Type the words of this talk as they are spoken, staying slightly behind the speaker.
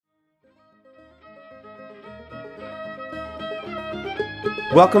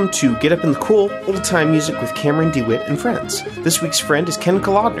Welcome to Get Up in the Cool, old-time music with Cameron DeWitt and friends. This week's friend is Ken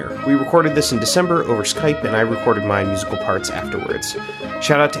Kolodner. We recorded this in December over Skype, and I recorded my musical parts afterwards.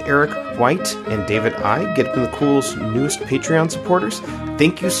 Shout out to Eric White and David I, Get Up in the Cool's newest Patreon supporters.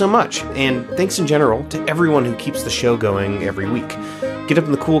 Thank you so much, and thanks in general to everyone who keeps the show going every week. Get Up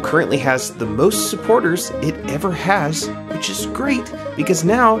in the Cool currently has the most supporters it ever has, which is great, because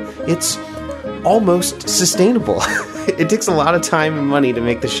now it's almost sustainable. It takes a lot of time and money to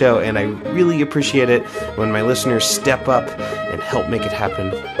make the show, and I really appreciate it when my listeners step up and help make it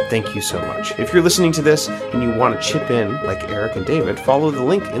happen. Thank you so much. If you're listening to this and you want to chip in, like Eric and David, follow the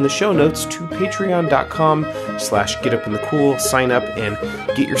link in the show notes to patreon.com/getupinthecool. Sign up and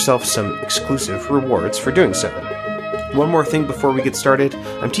get yourself some exclusive rewards for doing so. One more thing before we get started.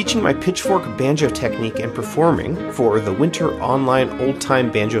 I'm teaching my pitchfork banjo technique and performing for the Winter Online Old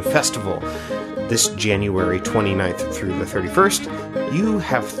Time Banjo Festival this January 29th through the 31st. You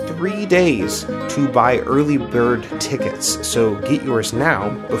have 3 days to buy early bird tickets, so get yours now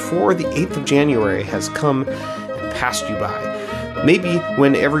before the 8th of January has come and passed you by. Maybe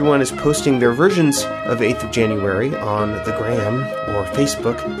when everyone is posting their versions of 8th of January on the Gram or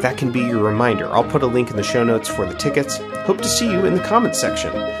Facebook, that can be your reminder. I'll put a link in the show notes for the tickets. Hope to see you in the comments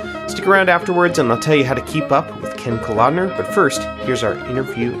section. Stick around afterwards and I'll tell you how to keep up with Ken Kolodner, but first, here's our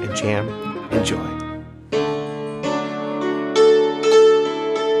interview and jam. Enjoy.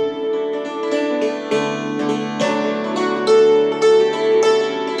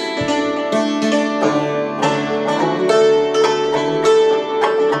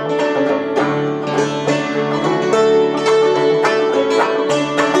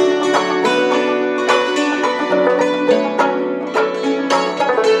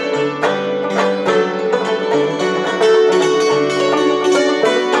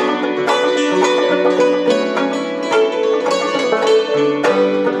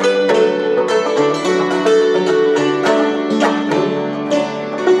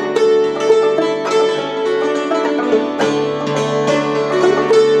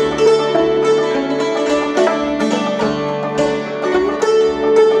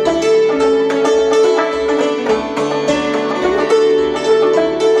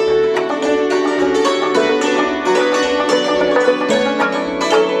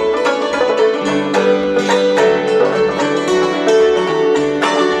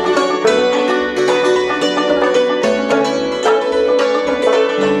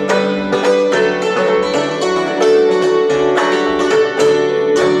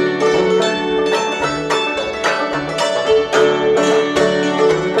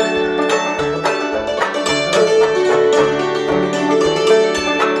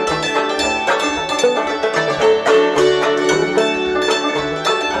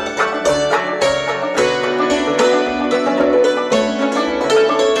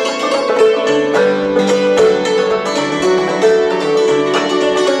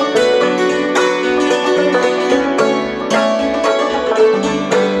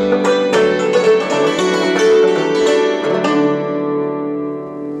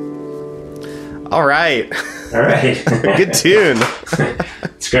 All right. Good tune.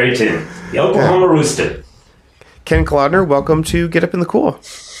 It's a great tune. The Oklahoma Rooster. Ken Kolodner, welcome to Get Up in the Cool.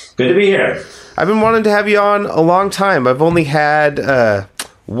 Good to be here. I've been wanting to have you on a long time. I've only had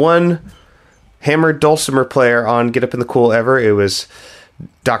one hammered dulcimer player on Get Up in the Cool ever. It was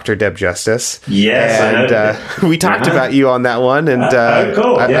Dr. Deb Justice. Yes, and we talked about you on that one, and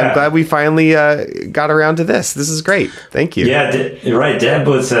cool. I'm glad we finally got around to this. This is great. Thank you. Yeah, right. Deb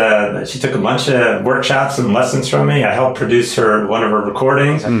was she took a bunch of workshops and lessons from me. I helped produce one of her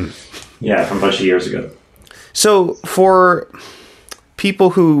recordings. Yeah, from a bunch of years ago. So for people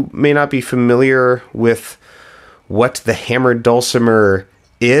who may not be familiar with what the hammered dulcimer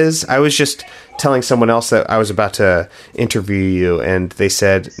is, I was just telling someone else that I was about to interview you, and they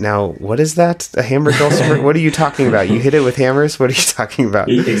said, now, what is that? A hammered dulcimer? What are you talking about? You hit it with hammers? What are you talking about?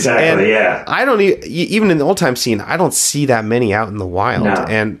 Exactly, and yeah. I don't even in the old time scene, I don't see that many out in the wild. No.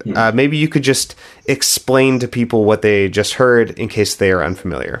 And maybe you could just explain to people what they just heard in case they are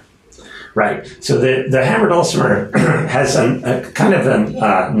unfamiliar. Right. So the hammered dulcimer has a kind of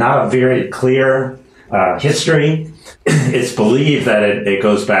not a very clear history. It's believed that it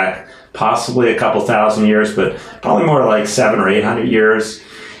goes back possibly a couple thousand years, but probably more like 700 or 800 years.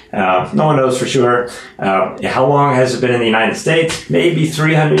 No one knows for sure. How long has it been in the United States? Maybe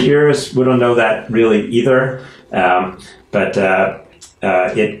 300 years. We don't know that really either. But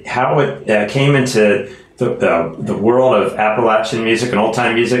how it came into the world of Appalachian music and old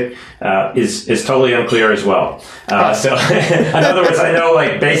time music is totally unclear as well. So, in other words, I know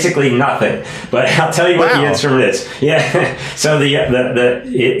like basically nothing. But I'll tell you what the instrument is. Yeah. So the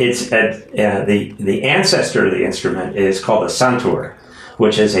ancestor of the instrument is called a santur,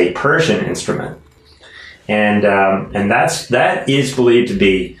 which is a Persian instrument, and that is believed to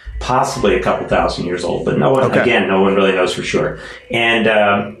be possibly a couple thousand years old, but no one really knows for sure. And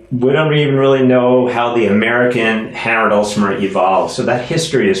we don't even really know how the American hammer dulcimer evolved. So that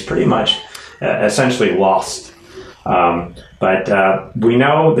history is pretty much essentially lost. But we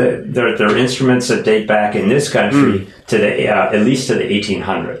know that there are instruments that date back in this country to the at least to the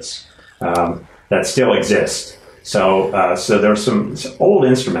 1800s that still exist. So there are some old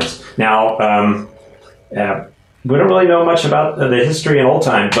instruments now. We don't really know much about the history in old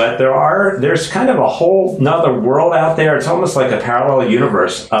time, but there's kind of a whole nother world out there. It's almost like a parallel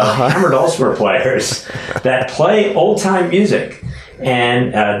universe of hammer dulcimer players that play old time music,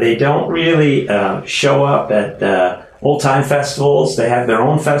 and they don't really show up at old time festivals. They have their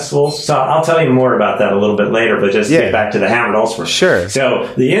own festivals. So I'll tell you more about that a little bit later, but just get back to the hammer dulcimer. Sure.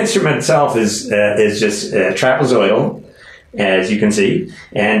 So the instrument itself is just trapezoidal, as you can see,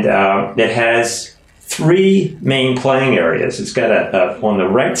 and it has 3 main playing areas. It's got on the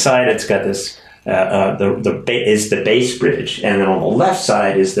right side, it's got this is the bass bridge, and then on the left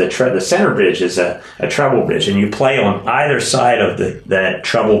side is the center bridge is a treble bridge, and you play on either side of that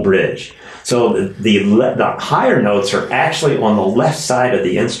treble bridge. So the higher notes are actually on the left side of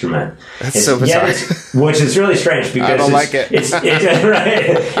the instrument. That's so bizarre. Which is really strange because I don't like it.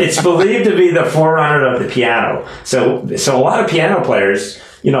 It's believed to be the forerunner of the piano. So a lot of piano players,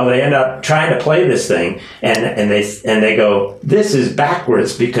 they end up trying to play this thing, and they go, this is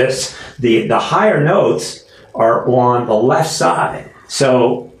backwards because the higher notes are on the left side.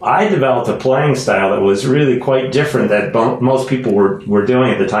 So I developed a playing style that was really quite different that most people were doing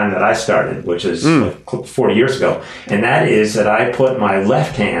at the time that I started, which is 40 years ago. And that is that I put my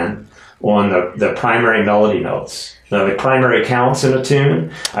left hand on the primary melody notes. Now, the primary counts in a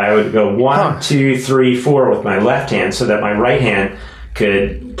tune, I would go 1, 2, 3, 4 with my left hand so that my right hand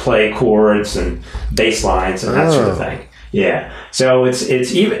could play chords and bass lines and that sort of thing. Yeah. So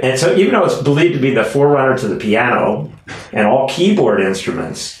even though it's believed to be the forerunner to the piano and all keyboard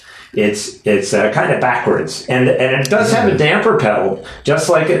instruments, it's kind of backwards. And it does have a damper pedal, just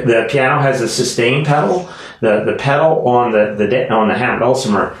like the piano has a sustain pedal. The pedal on the hammer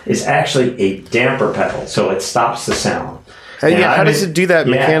dulcimer is actually a damper pedal, so it stops the sound. How does it do that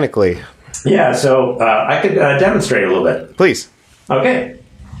mechanically? Yeah. So I could demonstrate a little bit. Please. Okay.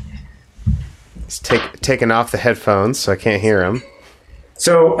 It's taking off the headphones, so I can't hear him.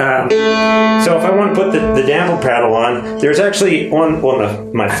 So if I want to put the damper pedal on, there's actually on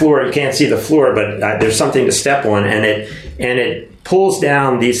my floor. You can't see the floor, but there's something to step on, and it pulls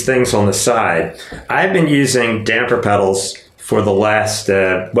down these things on the side. I've been using damper pedals for the last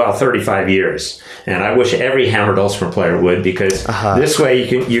 35 years, and I wish every hammer dulcimer player would, because this way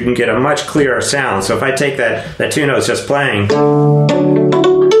you can get a much clearer sound. So if I take that 2 notes just playing.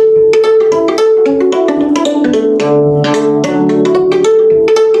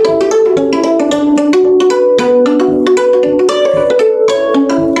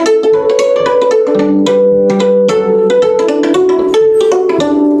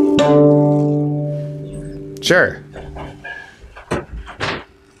 Sure.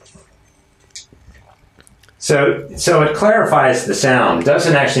 So it clarifies the sound. It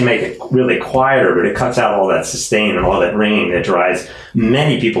doesn't actually make it really quieter, but it cuts out all that sustain and all that ringing that drives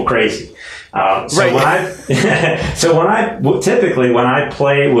many people crazy. Typically when I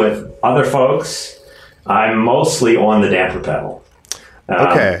play with other folks, I'm mostly on the damper pedal.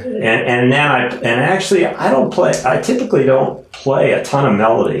 And actually I typically don't play a ton of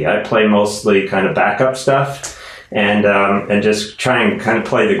melody. I play mostly kind of backup stuff and just try and kind of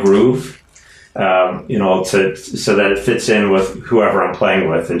play the groove. So that it fits in with whoever I'm playing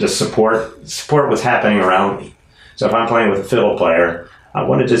with, and just support what's happening around me. So if I'm playing with a fiddle player, I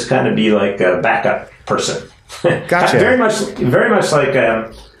want to just kind of be like a backup person. Gotcha. very much like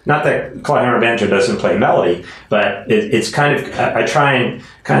not that clawhammer banjo doesn't play melody, but it's kind of I try and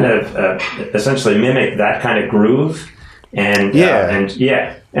kind of essentially mimic that kind of groove and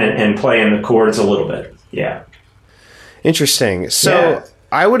play in the chords a little bit. Yeah. Interesting. So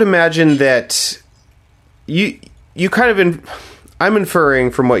I would imagine that you kind of I'm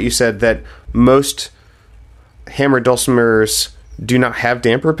inferring from what you said that most hammer dulcimers do not have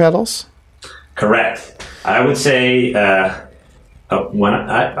damper pedals? Correct. I would say when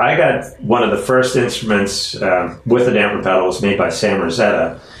I got one of the first instruments with a damper pedal was made by Sam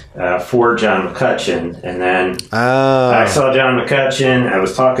Rosetta, for John McCutcheon. And then I saw John McCutcheon. I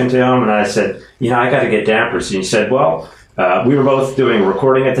was talking to him, and I said, I got to get dampers. And he said, well, we were both doing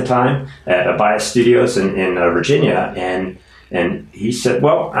recording at the time at Abias Studios in Virginia. And he said,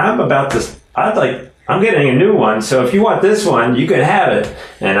 well, I'm getting a new one, so if you want this one, you can have it.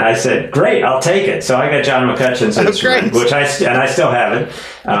 And I said, great, I'll take it. So I got John McCutcheon's instrument, which I still have it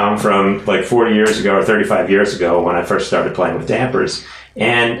from like 40 years ago or 35 years ago when I first started playing with dampers.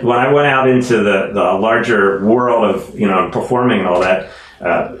 And when I went out into the larger world of performing and all that,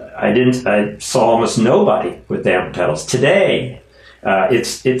 I saw almost nobody with damper pedals. Today,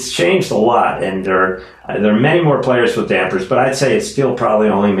 it's changed a lot, and there are many more players with dampers, but I'd say it's still probably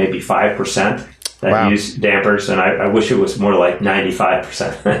only maybe 5% that use dampers, and I wish it was more like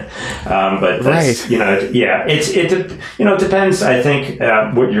 95%. But that's, it depends. I think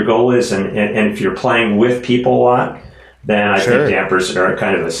what your goal is, and if you're playing with people a lot, then I think dampers are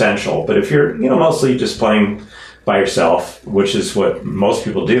kind of essential. But if you're mostly just playing by yourself, which is what most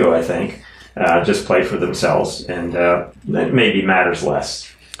people do, I think, just play for themselves, and that maybe matters less.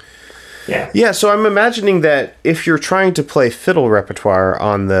 Yeah, so I'm imagining that if you're trying to play fiddle repertoire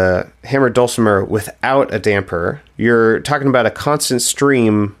on the hammered dulcimer without a damper, you're talking about a constant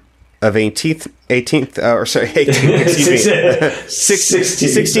stream of 16th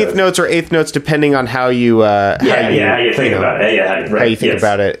notes or eighth notes, depending on how you think about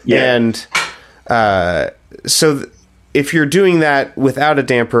it. Yeah. And so if you're doing that without a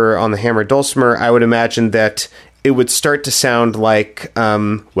damper on the hammered dulcimer, I would imagine that it would start to sound like,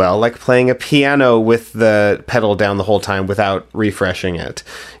 like playing a piano with the pedal down the whole time without refreshing it.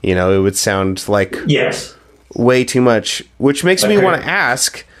 It would sound like way too much, which makes me want to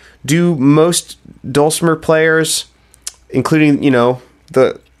ask, do most dulcimer players, including,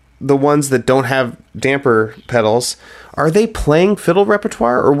 the ones that don't have damper pedals, are they playing fiddle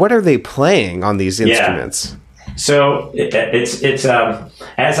repertoire, or what are they playing on these instruments? So it's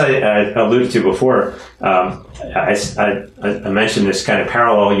as I alluded to before, I mentioned this kind of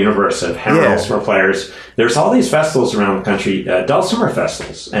parallel universe of hammer dulcimer players. There's all these festivals around the country, dulcimer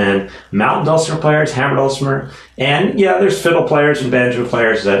festivals, and mountain dulcimer players, hammer dulcimer, and there's fiddle players and banjo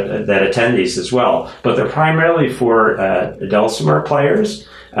players that attend these as well. But they're primarily for dulcimer players,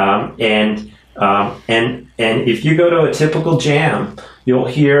 and if you go to a typical jam, you'll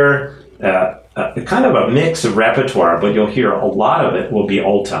hear kind of a mix of repertoire, but you'll hear a lot of it will be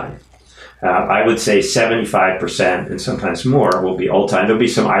old time. I would say 75% and sometimes more will be old time. There'll be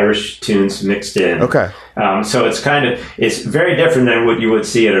some Irish tunes mixed in. Okay. So it's very different than what you would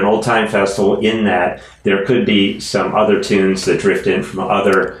see at an old time festival, in that there could be some other tunes that drift in from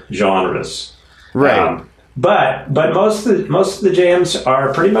other genres. Right. But most of the jams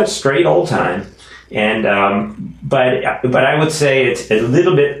are pretty much straight old time. And but I would say it's a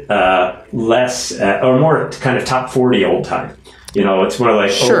little bit less or more kind of top 40 old time. It's more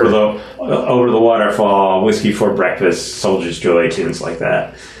like over the waterfall, whiskey for breakfast, soldier's joy, tunes like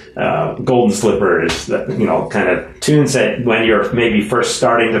that. Golden slippers, kind of tunes that when you're maybe first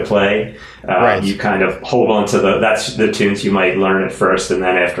starting to play, you kind of hold on to that's the tunes you might learn at first, and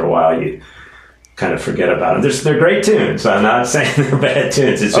then after a while you kind of forget about them. They're great tunes. I'm not saying they're bad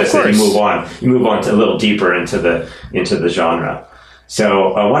tunes. It's just that you move on to a little deeper into the genre.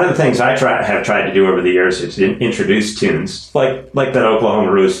 So one of the things I have tried to do over the years is introduce tunes like that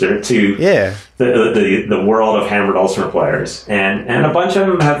Oklahoma Rooster to the world of hammered dulcimer players, and a bunch of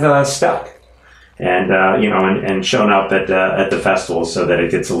them have stuck, and and shown up at the festivals so that it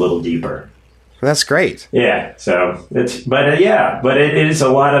gets a little deeper. That's great. Yeah. So but it is a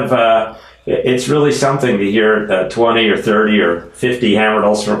lot of. It's really something to hear 20 or 30 or 50 hammered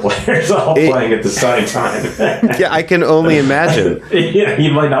dulcimer players all playing at the same time. Yeah, I can only imagine.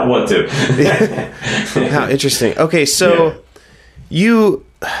 You might not want to. How interesting. Okay, so you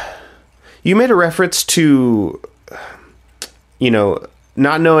made a reference to, not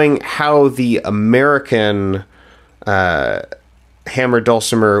knowing how the American hammered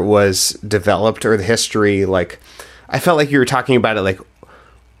dulcimer was developed, or the history. Like, I felt like you were talking about it, like,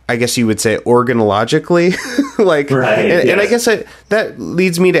 I guess you would say organologically. And I guess that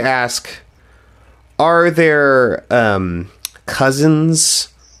leads me to ask, are there cousins,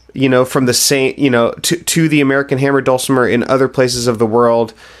 from the same, to the American hammered dulcimer in other places of the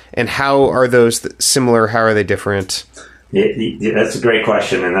world, and how are those similar? How are they different? That's a great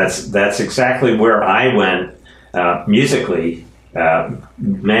question, and that's exactly where I went musically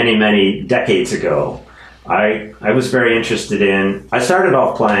many, many decades ago. I was very interested in. I started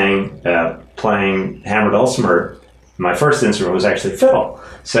off playing hammered dulcimer. My first instrument was actually fiddle.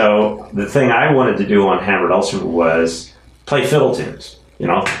 So the thing I wanted to do on hammered dulcimer was play fiddle tunes. you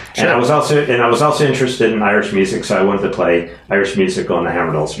know. Sure. And I was also interested in Irish music, so I wanted to play Irish music on the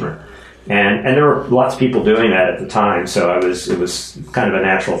hammer dulcimer. And there were lots of people doing that at the time, so it was kind of a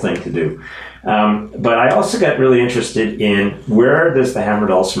natural thing to do. But I also got really interested in where does the hammer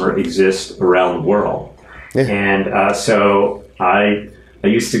dulcimer exist around the world. Yeah. And so I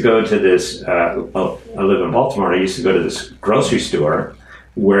used to go to this, I live in Baltimore, and I used to go to this grocery store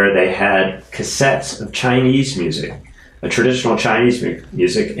where they had cassettes of Chinese music, a traditional Chinese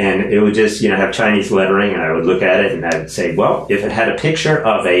music, and it would just, have Chinese lettering, and I would look at it and I would say, well, if it had a picture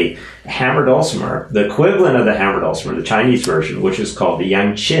of a hammer dulcimer, the equivalent of the hammer dulcimer, the Chinese version, which is called the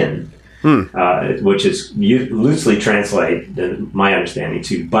yangqin, which is loosely translated, in my understanding,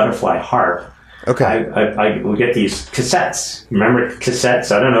 to butterfly harp. Okay. I would get these cassettes. Remember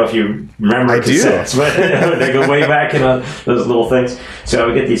cassettes? I don't know if you remember cassettes, but they go way back in those little things. So I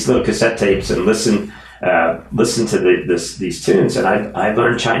would get these little cassette tapes and listen to these tunes, and I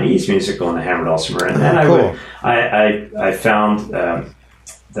learned Chinese music on the hammer dulcimer, and then I found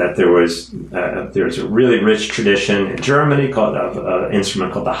that there was a really rich tradition in Germany called an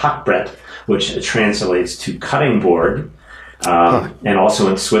instrument called the Hackbrett, which translates to cutting board, and also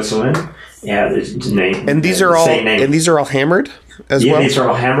in Switzerland. Yeah, these are all hammered as well. Yeah, these are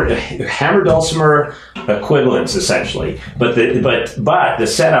all hammer dulcimer equivalents essentially, but the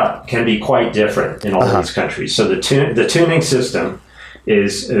setup can be quite different in all these countries. So the tuning system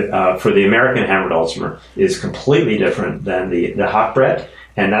is for the American hammer dulcimer is completely different than the Hackbrett,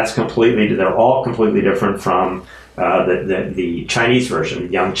 and they're all completely different from the Chinese version,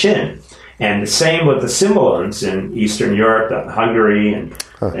 yangqin. And the same with the cymbalums in Eastern Europe, Hungary, and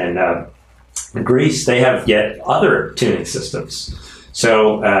Greece. They have yet other tuning systems.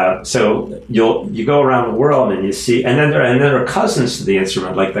 So you go around the world and you see, and then there are cousins to the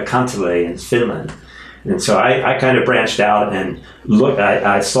instrument, like the kantele in Finland. And so I kind of branched out and looked.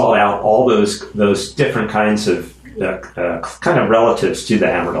 I sought out all those different kinds of kind of relatives to the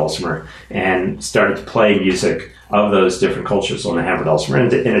hammer dulcimer, and started to play music of those different cultures on the hammer dulcimer,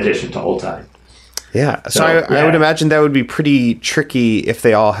 in addition to old time. Yeah. So I would imagine that would be pretty tricky if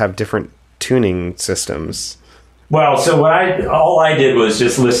they all have different tuning systems. Well, so all I did was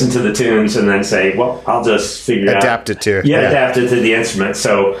just listen to the tunes and then say, well, I'll just adapt it to the instrument.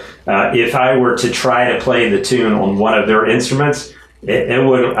 So if I were to try to play the tune on one of their instruments,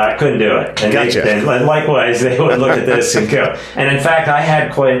 I couldn't do it. And gotcha. And likewise, they would look at this and go. And in fact, I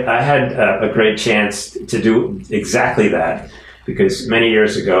had a great chance to do exactly that, because many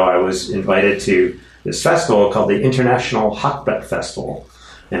years ago I was invited to this festival called the International Hackbrett Festival.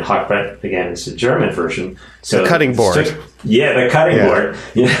 And Hackbrett, again, is the German version. So the cutting board. The cutting board.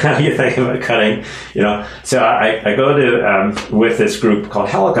 You think about cutting, So I go to with this group called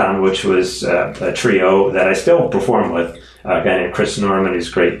Heligon, which was a trio that I still perform with. A guy named Chris Norman, who's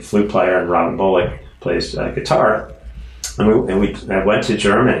a great flute player, and Robin Bullock plays guitar. And we went to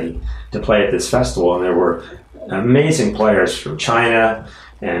Germany to play at this festival, and there were amazing players from China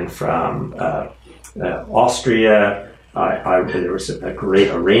and from Austria. There was a great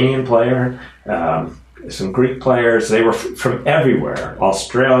Iranian player, some Greek players. They were from everywhere,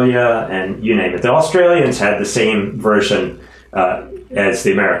 Australia, and you name it. The Australians had the same version as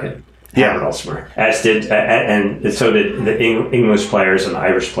the American hammer dulcimer, as did and so did the English players and the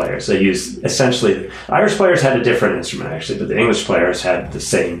Irish players. They used essentially, the Irish players had a different instrument actually, but the English players had the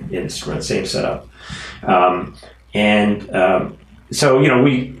same instrument, same setup. So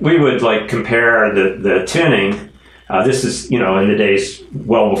we would like compare the tuning. This is, in the days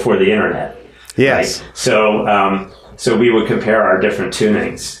well before the internet. Yes. Right? So we would compare our different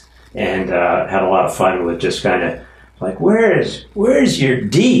tunings and had a lot of fun with just kind of like, where's your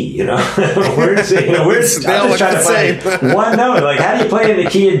D? Where's they all look the same. One note. Like, how do you play in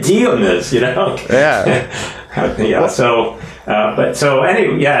the key of D on this? Yeah. Yeah. So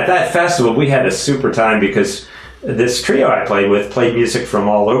anyway, at that festival we had a super time, because this trio I played with played music from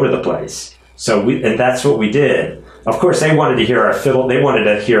all over the place. And that's what we did. Of course, they wanted to hear our fiddle. They wanted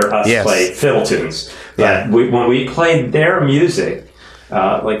to hear us play fiddle tunes. But when we played their music,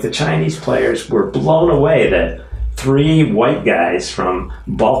 like the Chinese players were blown away that 3 white guys from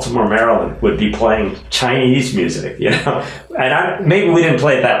Baltimore, Maryland would be playing Chinese music, And maybe we didn't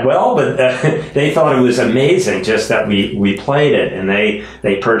play it that well, but they thought it was amazing just that we played it, and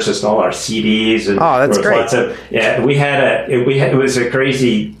they purchased all our CDs. And that's great. It was a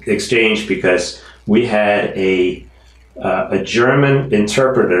crazy exchange, because we had a German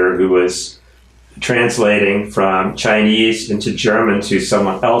interpreter who was translating from Chinese into German to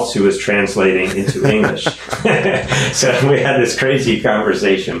someone else who was translating into English. So we had this crazy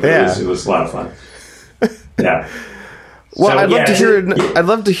conversation, but it was a lot of fun. Yeah. Well, So, I'd love yeah, to hear. I'd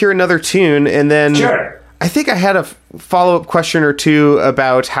love to hear another tune, and then Sure. I think I had a follow-up question or two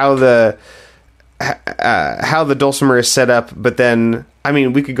about how the dulcimer is set up. But then, I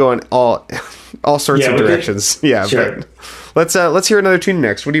mean, we could go in all sorts of directions. Yeah, Sure. but let's hear another tune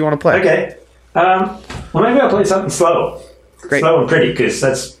next. What do you want to play? Okay. Well, maybe I'll play something slow. Great. Slow and pretty, because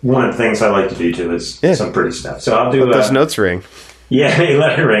that's one of the things I like to do too, is some pretty stuff. So I'll do... Let those notes ring. Yeah,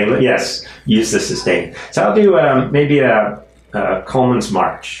 let it ring. Yes, use the sustain. So I'll do maybe a Coleman's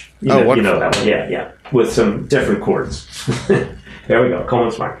March. You know that one. Yeah. With some different chords. There we go,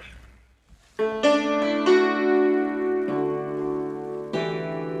 Coleman's March.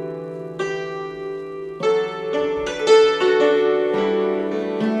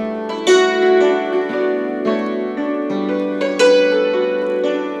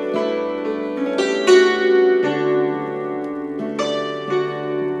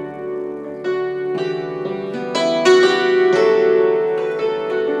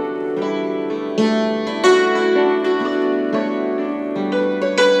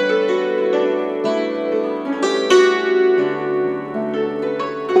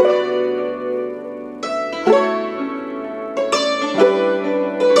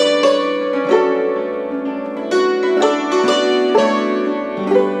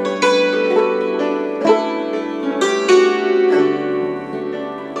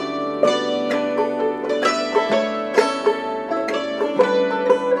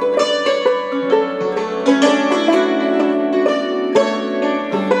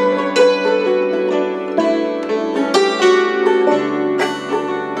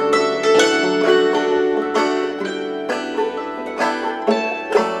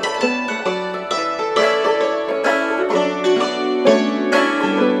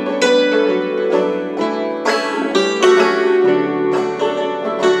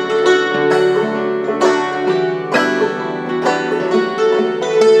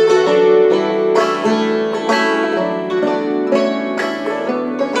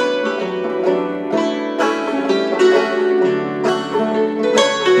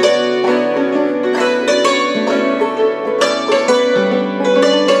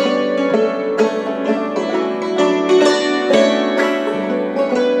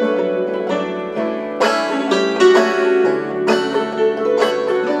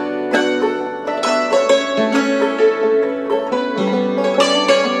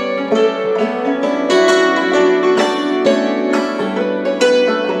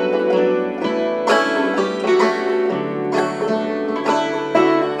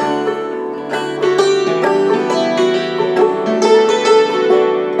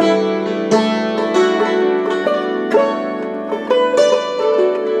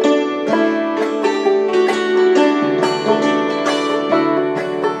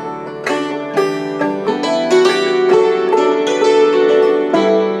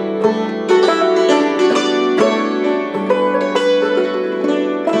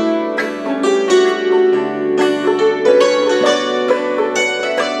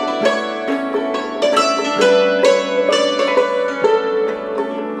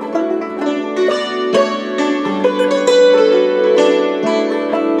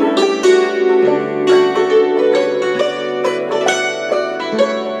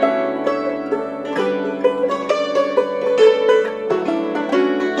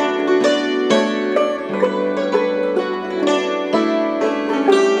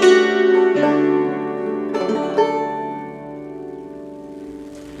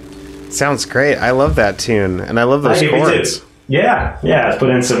 Sounds great. I love that tune, and I love those chords. Yeah. I put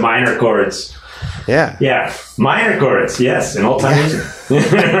in some minor chords. Yeah, minor chords. Yes, in old time music.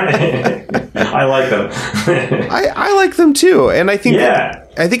 I like them. I like them too, and I think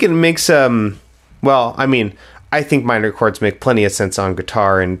it makes well, I mean, I think minor chords make plenty of sense on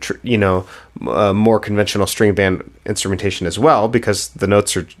guitar and more conventional string band instrumentation as well, because the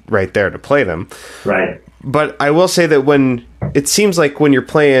notes are right there to play them. Right. But I will say that when it seems like when you're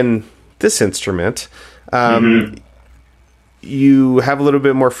playing this instrument, you have a little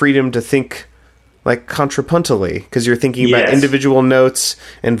bit more freedom to think like contrapuntally, because you're thinking about individual notes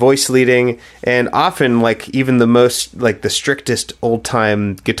and voice leading, and often like even the most like the strictest old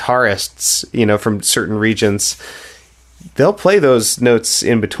time guitarists, from certain regions, they'll play those notes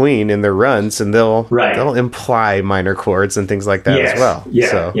in between in their runs, and they'll imply minor chords and things like that as well.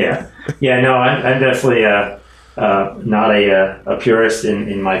 No, I'm definitely not a purist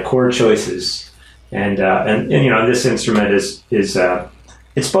in my chord choices, and this instrument is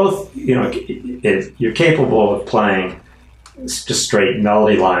it's both, you're capable of playing just straight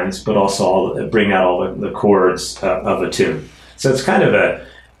melody lines, but also bring out all the chords of a tune. So it's kind of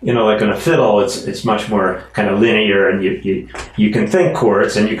like on a fiddle, it's much more kind of linear, and you can think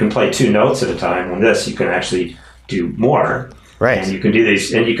chords and you can play 2 notes at a time. On this, you can actually do more, right? And you can do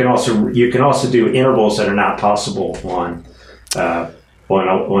these, and you can also do intervals that are not possible on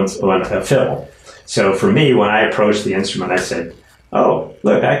a fiddle. So for me, when I approached the instrument, I said, "Oh,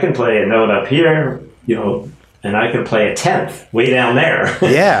 look, I can play a note up here, and I can play a 10th way down there."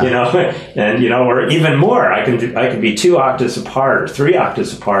 Yeah. And or even more. I can be 2 octaves apart or 3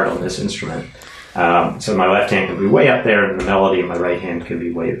 octaves apart on this instrument. So my left hand can be way up there, and the melody in my right hand can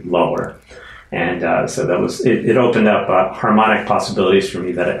be way lower. And so that was it. Opened up harmonic possibilities for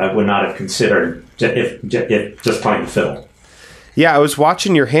me that I would not have considered if just playing the fiddle. Yeah, I was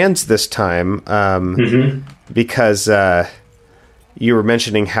watching your hands this time because you were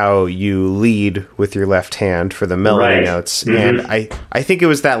mentioning how you lead with your left hand for the melody notes. And I think it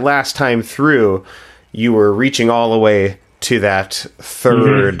was that last time through, you were reaching all the way to that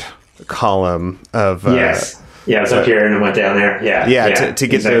third column of... Yes. Yeah, I was up here and it went down there. Yeah. To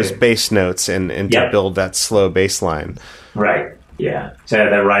get those bass notes and to build that slow bass line. Right. Yeah. So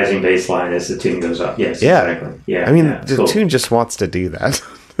that rising bass line as the tune goes up. Yes, exactly. Yeah. I mean, the tune just wants to do that.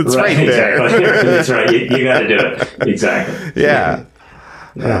 It's right there. Exactly. That's right. You got to do it. Exactly.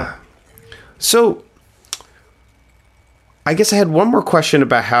 Yeah. So I guess I had one more question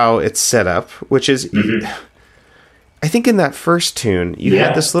about how it's set up, which is, I think in that first tune, you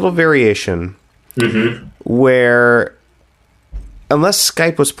had this little variation where, unless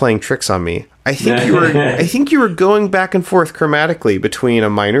Skype was playing tricks on me, I think you were going back and forth chromatically between a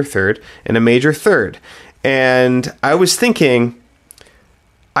minor third and a major third. And I was thinking,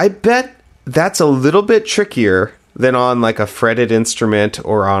 I bet that's a little bit trickier than on like a fretted instrument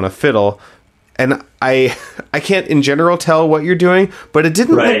or on a fiddle. And I can't in general tell what you're doing, but it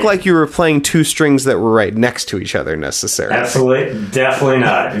didn't look like you were playing 2 strings that were right next to each other necessarily. Absolutely. Definitely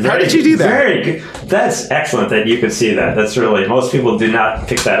not. How did you do that? Very good. That's excellent that you could see that. That's really, most people do not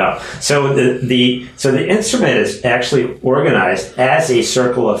pick that up. So the instrument is actually organized as a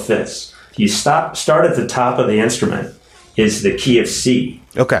circle of fifths. You start at the top of the instrument is the key of C.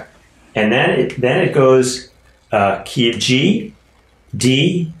 Okay. And then it goes key of G,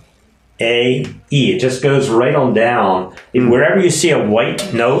 D, A, E. It just goes right on down. Wherever you see a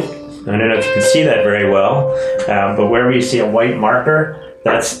white note, I don't know if you can see that very well, but wherever you see a white marker,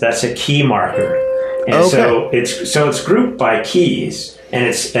 that's a key marker. And so it's grouped by keys, and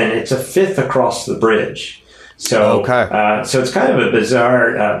it's a fifth across the bridge. So so it's kind of a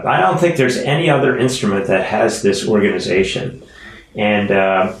bizarre. I don't think there's any other instrument that has this organization, and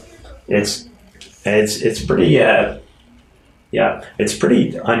it's pretty. It's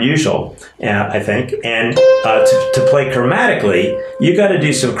pretty unusual, I think. And to play chromatically, you got to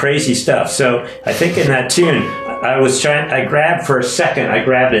do some crazy stuff. So I think in that tune, I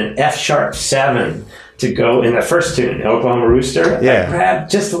grabbed an F sharp 7 to go in the first tune, Oklahoma Rooster. I grabbed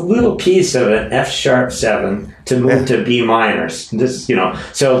just a little piece of an F sharp 7 to move to B minor.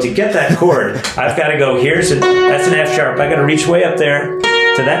 So to get that chord, I've got to go that's an F sharp. I got to reach way up there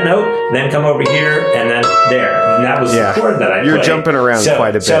to that note, then come over here, and then there. And that was the chord that I played. You're jumping around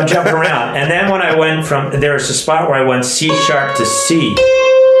quite a bit. So I'm jumping around. And then when I went there was a spot where I went C sharp to C.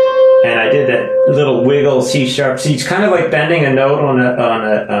 And I did that little wiggle C sharp C. It's kind of like bending a note on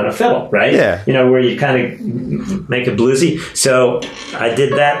a fiddle, right? Yeah. Where you kind of make it bluesy. So I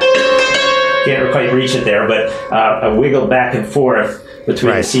did that. Can't quite reach it there, but I wiggled back and forth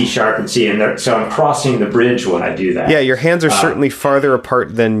between the C sharp and C, and so I'm crossing the bridge when I do that. Yeah, your hands are certainly farther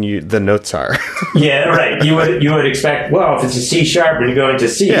apart than the notes are. Yeah, right. You would expect, well, if it's a C sharp and you're going to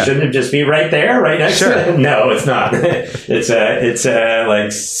C, shouldn't it just be right there, right next to it? No, it's not. It's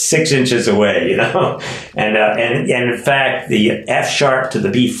like 6 inches away, and in fact, the F sharp to the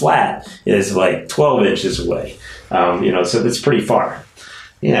B flat is like 12 inches away, so that's pretty far.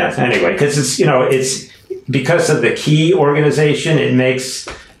 Yeah. Anyway, because it's because of the key organization, it makes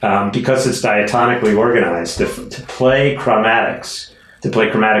because it's diatonically organized to play chromatics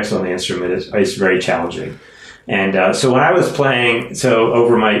on the instrument is very challenging. And so when I was playing,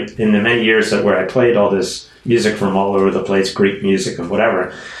 in the many years where I played all this music from all over the place, Greek music and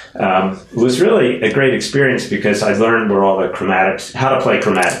whatever, it was really a great experience because I learned where all the chromatics, how to play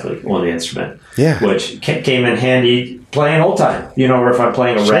chromatically on the instrument, which came in handy playing old time, or if I'm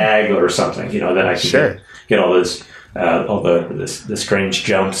playing a rag or something, that I can get all this, the strange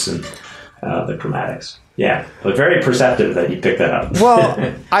jumps and the chromatics. Yeah, but very perceptive that you picked that up.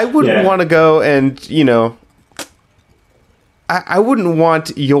 Well, I wouldn't want to go and, I wouldn't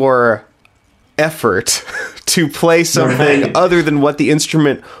want your effort to play something Right. other than what the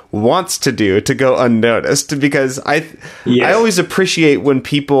instrument wants to do to go unnoticed, because I always appreciate when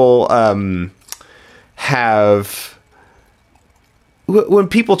people when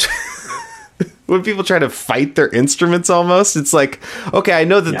people when people try to fight their instruments almost. It's like, okay, I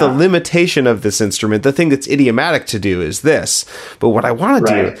know that the limitation of this instrument, the thing that's idiomatic to do is this, but what I want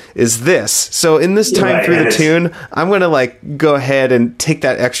to do is this. So in this time through the tune, I'm going to like go ahead and take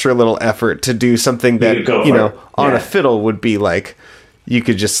that extra little effort to do something that, you know, on a fiddle would be like, you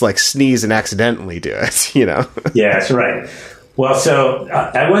could just like sneeze and accidentally do it, you know? Yeah, that's right. Well, so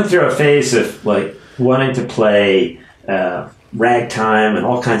I went through a phase of like wanting to play ragtime and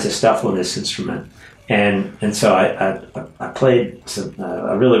all kinds of stuff on this instrument, and so I played some.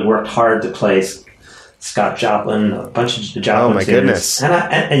 I really worked hard to play Scott Joplin, a bunch of Joplin. Oh my goodness! And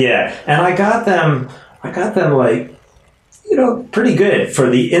I got them like, you know, pretty good for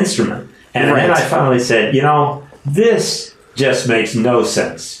the instrument. And then I finally said, you know, this just makes no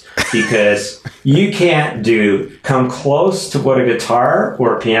sense, because you can't come close to what a guitar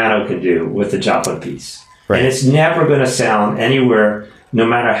or a piano can do with the Joplin piece. Right. And it's never going to sound anywhere, no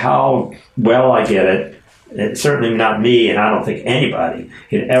matter how well I get it. It's certainly not me, and I don't think anybody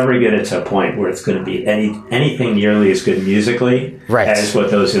can ever get it to a point where it's going to be anything nearly as good musically as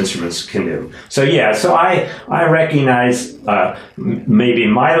what those instruments can do. So so I recognize maybe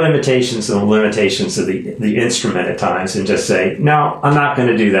my limitations and the limitations of the instrument at times, and just say, no, I'm not going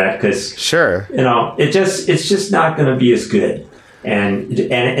to do that, because you know, it's just not going to be as good. And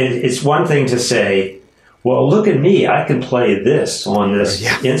it's one thing to say, well, look at me, I can play this on this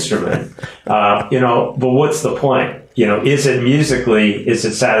instrument. You know, but what's the point? You know, is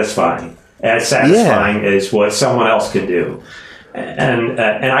it satisfying? As satisfying as what someone else can do. And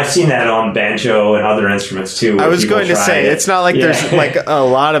I've seen that on banjo and other instruments too. I was going to say, it's not like there's like a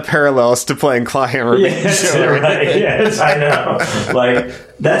lot of parallels to playing clawhammer. Yes, right. Yes, I know.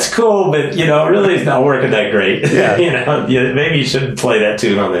 Like, that's cool, but you know, really, it's not working that great. Yeah. You know, maybe you shouldn't play that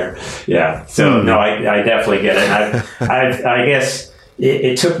tune on there. Yeah. So no, I definitely get it. I guess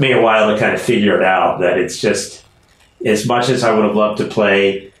it took me a while to kind of figure it out, that it's just, as much as I would have loved to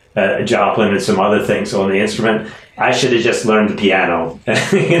play Joplin and some other things on the instrument, I should have just learned the piano,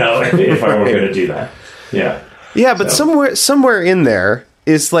 you know, if I were going to do that. Yeah. Yeah, but somewhere in there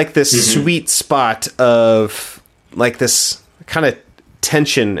is like this sweet spot of like this kind of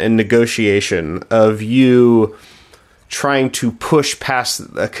tension and negotiation of you trying to push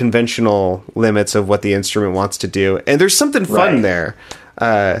past the conventional limits of what the instrument wants to do. And there's something fun there.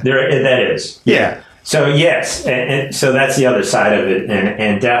 That is. Yeah. So yes, and so that's the other side of it,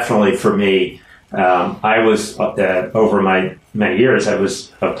 and definitely for me, I was over my many years, I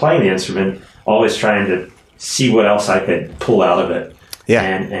was playing the instrument, always trying to see what else I could pull out of it,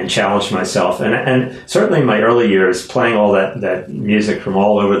 and challenge myself. And certainly in my early years, playing all that music from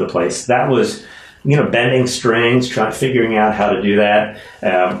all over the place, that was, you know, bending strings, figuring out how to do that,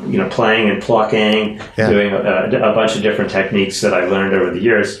 you know, playing and plucking, doing a bunch of different techniques that I learned over the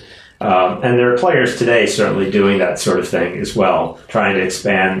years. And there are players today certainly doing that sort of thing as well, trying to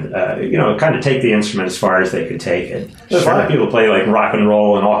expand, you know, kind of take the instrument as far as they could take it. There's a lot of people play like rock and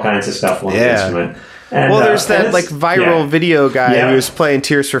roll and all kinds of stuff on the instrument. And, there's that like viral video guy who was playing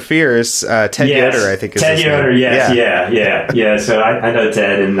Tears for Fears, Ted Yoder, I think is his name. Ted Yoder, yeah. So I know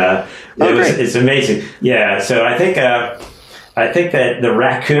Ted, and it's amazing. Yeah, so I think that the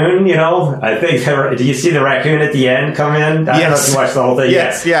raccoon, you know, do you see the raccoon at the end come in? I don't know if you watched the whole thing.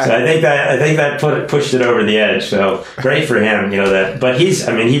 Yes, yeah. So I think that pushed it over the edge. So great for him, you know, that. But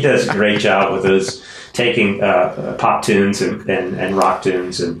he does a great job with those, taking pop tunes and rock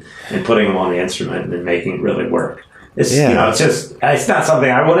tunes and putting them on the instrument and making it really work. It's you know, it's not something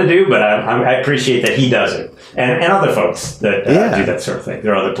I want to do, but I appreciate that he does it, and other folks that do that sort of thing.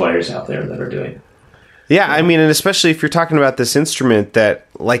 There are other players out there that are doing it. Yeah, I mean, and especially if you're talking about this instrument that,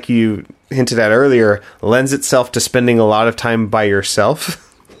 like you hinted at earlier, lends itself to spending a lot of time by yourself.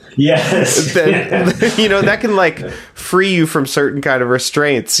 Yes. Then, you know, that can like free you from certain kind of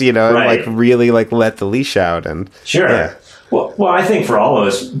restraints, you know, and like really like let the leash out. And Well, I think for all of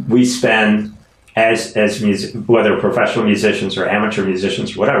us, we spend as whether professional musicians or amateur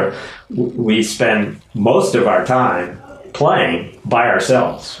musicians or whatever, we spend most of our time playing by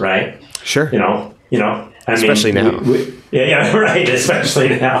ourselves, right? Sure. You know, especially now. Right. Especially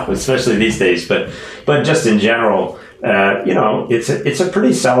now, especially these days. But just in general, you know, it's a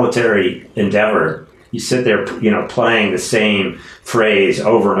pretty solitary endeavor. You sit there, you know, playing the same phrase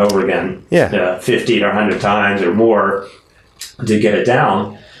over and over again, 50 or 100 times or more to get it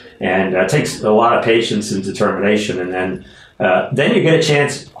down, and it takes a lot of patience and determination. And then then you get a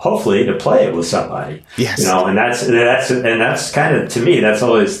chance, hopefully, to play it with somebody. Yes. And that's kind of, to me, that's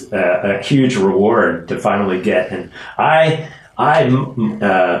always a huge reward to finally get. And I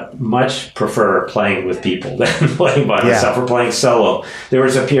much prefer playing with people than playing by myself or playing solo. There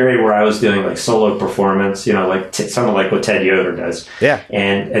was a period where I was doing like solo performance, like something like what Ted Yoder does. Yeah.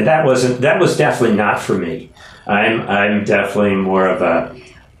 And that was definitely not for me. I'm definitely more of a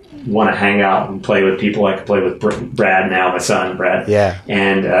want to hang out and play with people. I could play with Brad now, my son, Brad. Yeah.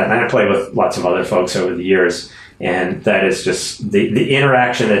 And I play with lots of other folks over the years. And that is just the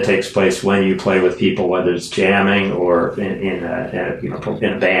interaction that takes place when you play with people, whether it's jamming or in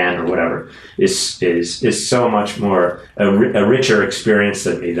a band or whatever, is so much more a richer experience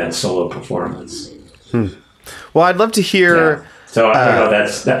than solo performance. Well, I'd love to hear. Yeah. So I don't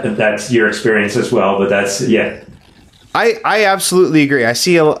know that's your experience as well, but that's I absolutely agree. I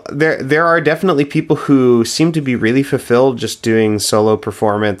see there are definitely people who seem to be really fulfilled just doing solo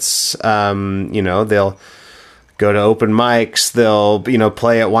performance. They'll go to open mics, they'll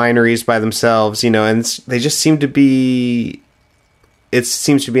play at wineries by themselves, and they just seem to be. It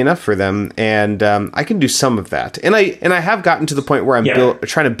seems to be enough for them, and I can do some of that. And I have gotten to the point where I'm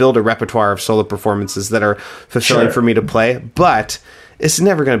trying to build a repertoire of solo performances that are fulfilling for me to play. But it's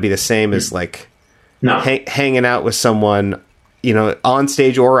never going to be the same as like hanging out with someone, on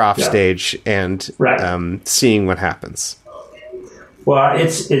stage or off stage, and seeing what happens. Well,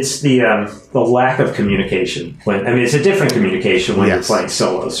 it's the lack of communication. It's a different communication when you're playing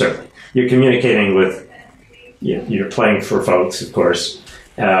solo. Certainly, you're communicating with. You're playing for folks, of course,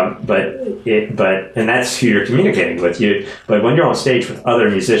 and that's who you're communicating with. But when you're on stage with other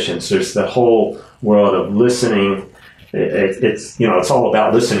musicians, there's the whole world of listening. It's all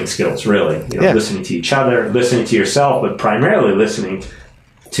about listening skills, really. Listening to each other, listening to yourself, but primarily listening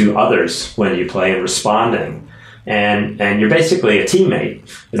to others when you play and responding. And you're basically a teammate,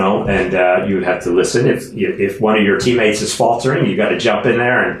 and you have to listen. If one of your teammates is faltering, you got to jump in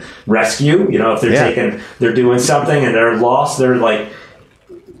there and rescue. If they're doing something and they're lost, they're like,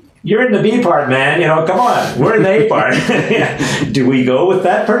 "You're in the B part, man. Come on, we're in the A part." Do we go with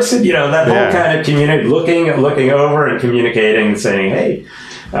that person? That whole kind of community, looking over and communicating and saying, "Hey,"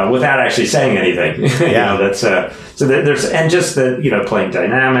 without actually saying anything. That's so there's and just the playing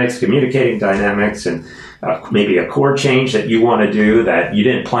dynamics, communicating dynamics, and maybe a chord change that you want to do that you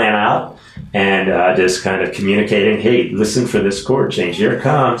didn't plan out, and just kind of communicating, hey, listen for this chord change. Here it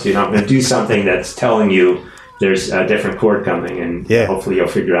comes. I'm going to do something that's telling you there's a different chord coming, and hopefully you'll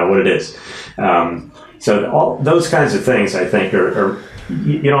figure out what it is. So all those kinds of things, I think, are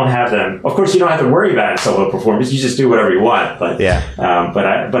you don't have them. Of course, you don't have to worry about it in solo performance. You just do whatever you want. But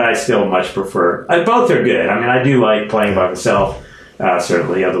but I still much prefer. Both are good. I do like playing by myself.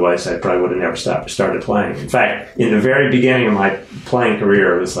 Certainly, otherwise I probably would have never started playing. In fact, in the very beginning of my playing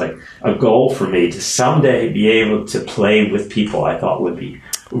career, it was like a goal for me to someday be able to play with people I thought would be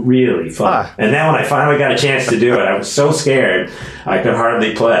really fun. And then when I finally got a chance to do it, I was so scared I could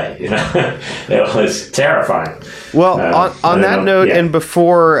hardly play. It was terrifying. Well, on that note, and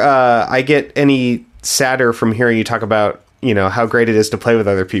before I get any sadder from hearing you talk about how great it is to play with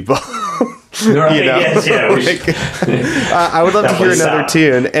other people. Right, I would love to hear another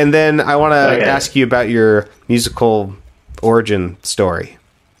tune, and then I want to ask you about your musical origin story.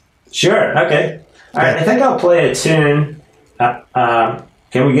 Sure. Okay. All right. I think I'll play a tune.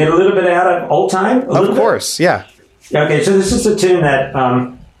 Can we get a little bit out of old time? Of course. Yeah. Okay. So this is a tune that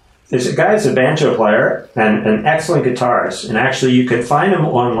there's a guy who's a banjo player and an excellent guitarist, and actually you can find him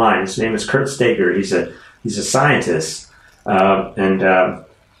online. His name is Kurt Stager. He's a scientist, and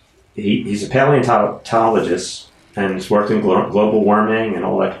he's a paleontologist and has worked in global warming and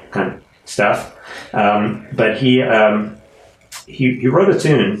all that kind of stuff. But he wrote a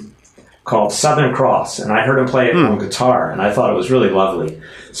tune called Southern Cross, and I heard him play it on guitar, and I thought it was really lovely.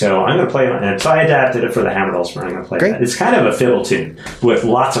 So I'm going to play it, and so I adapted it for the Hammer Dulcimer. I'm going to play that. It's kind of a fiddle tune with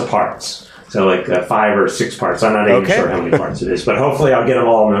lots of parts. So like 5 or 6 parts. I'm not even sure how many parts it is, but hopefully I'll get them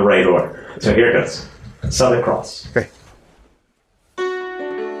all in the right order. So here it goes. Southern Cross. Okay.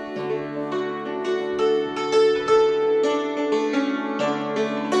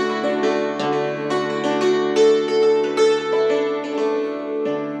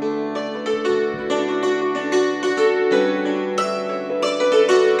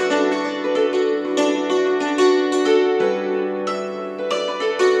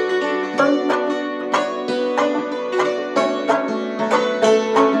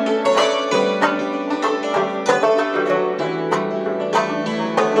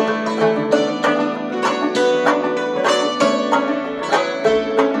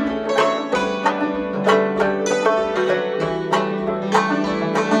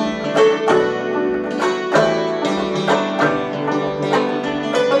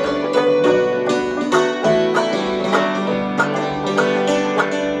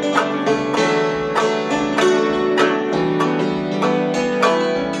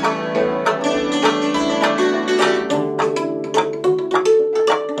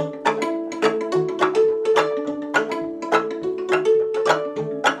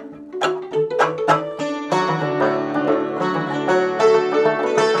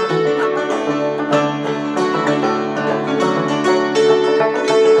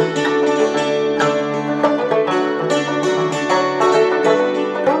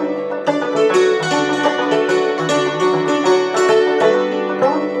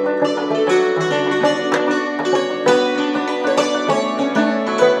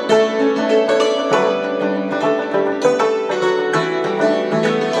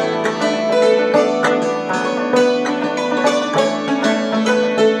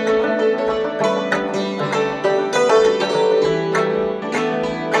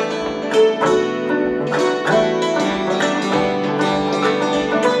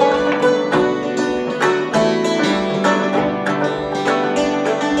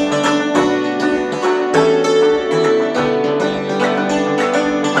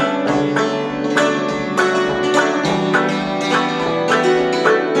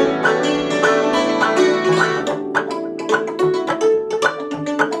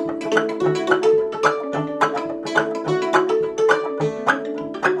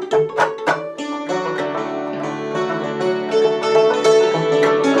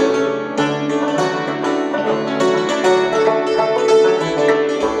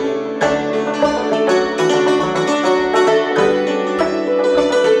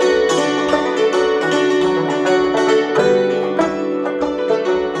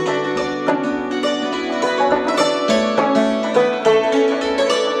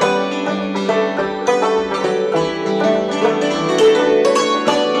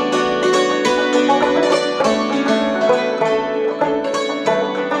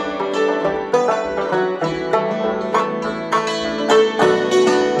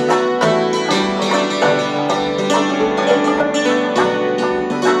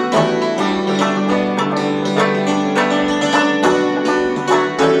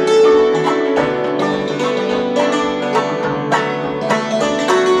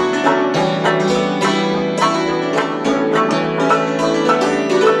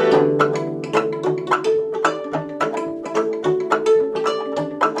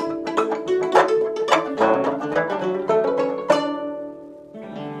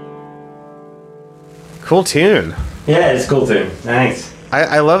 Cool tune. Yeah, it's a cool tune. Thanks.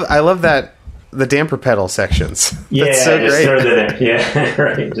 I love that, the damper pedal sections. Yeah, That's so just great. throw that in. Yeah,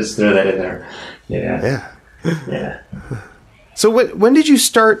 right. Just throw that in there. Yeah. Yeah. So when did you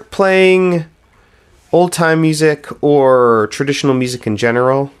start playing old-time music or traditional music in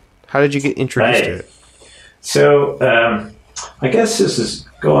general? How did you get introduced to it? So, I guess this is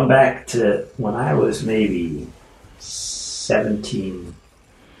going back to when I was maybe 17.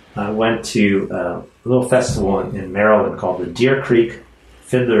 I went to a little festival in Maryland called the Deer Creek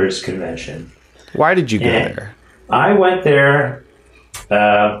Fiddlers Convention. Why did you go there? I went there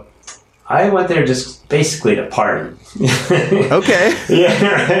just basically to party. Okay.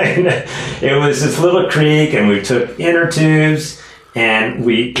 Yeah, it was this little creek, and we took inner tubes, and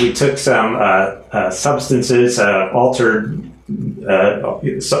we took some substances, altered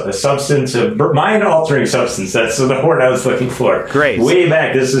substance, mind-altering substance. That's the word I was looking for. Great. Way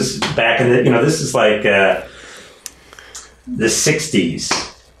back. This is back in the, this is like the 60s.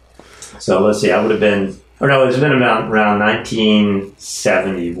 So let's see, I would have been, it's been around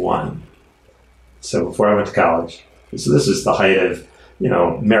 1971. So before I went to college. So this is the height of,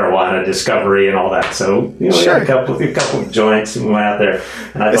 marijuana discovery and all that. So, we had a couple of joints, and we went out there,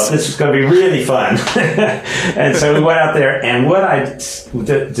 and I thought this was going to be really fun. And so we went out there, and what I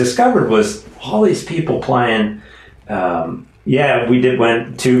discovered was all these people playing. We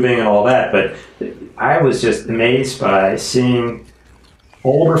went tubing and all that, but I was just amazed by seeing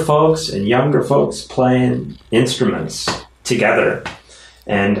older folks and younger folks playing instruments together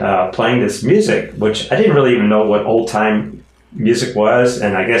and playing this music, which I didn't really even know what old time music was,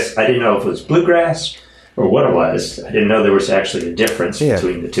 and I guess I didn't know if it was bluegrass or what it was. I didn't know there was actually a difference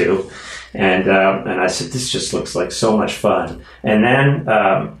between the two, and I said, this just looks like so much fun. And then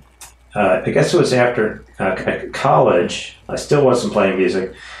I guess it was after college. I still wasn't playing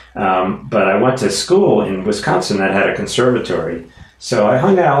music, but I went to school in Wisconsin that had a conservatory, so I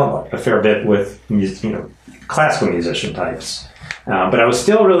hung out a fair bit with classical musician types, but I was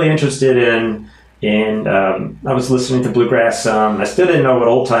still really interested in I was listening to bluegrass some. I still didn't know what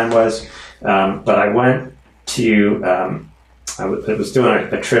old time was, but I went to, I was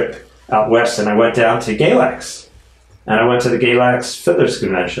doing a trip out west, and I went down to Galax. And I went to the Galax Fiddlers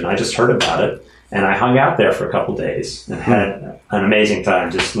Convention. I just heard about it, and I hung out there for a couple days and had an amazing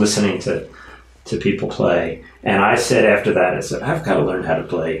time just listening to people play. And I said after that, I've got to learn how to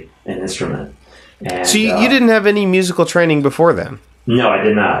play an instrument. And, so you didn't have any musical training before then? No, I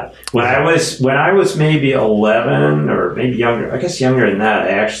did not. When I was maybe 11 or maybe younger, I guess younger than that,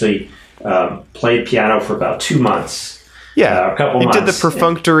 I actually played piano for about 2 months. Yeah, a couple months. You did the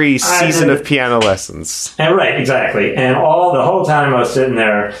perfunctory season of piano lessons. And right, exactly. And the whole time I was sitting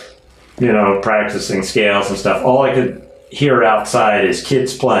there, practicing scales and stuff, all I could hear outside is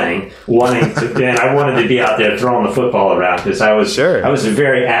kids playing, wanting to, and I wanted to be out there throwing the football around because I was a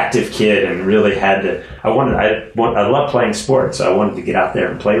very active kid and really had to. I love playing sports, so I wanted to get out there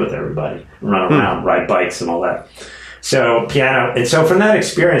and play with everybody, run around, ride bikes, and all that. So piano, and so from that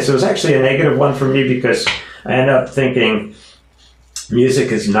experience, it was actually a negative one for me because I ended up thinking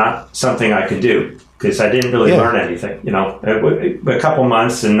music is not something I could do. Because I didn't really learn anything, a couple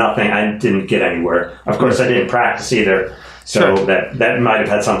months and nothing. I didn't get anywhere. Of course, I didn't practice either, so that might have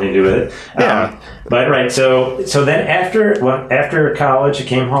had something to do with it. Yeah. But right, so then after college, I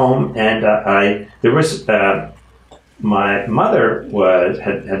came home, and my mother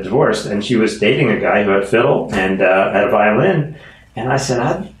had divorced, and she was dating a guy who had a fiddle and had a violin, and I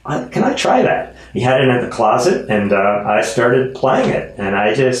said, can I try that? He had it in the closet, and I started playing it. And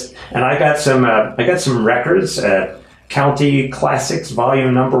I got some records, County Classics,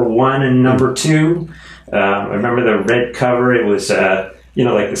 Volume Number 1 and Number 2. I remember the red cover. It was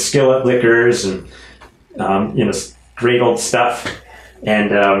like the Skillet Lickers and great old stuff.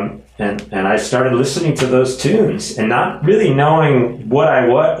 And I started listening to those tunes and not really knowing what I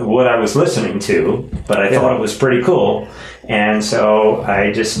was listening to, but I thought it was pretty cool. And so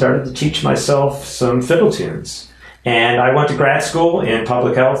I just started to teach myself some fiddle tunes. And I went to grad school in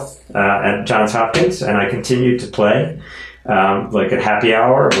public health at Johns Hopkins, and I continued to play like at happy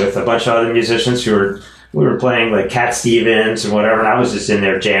hour with a bunch of other musicians we were playing like Cat Stevens and whatever, and I was just in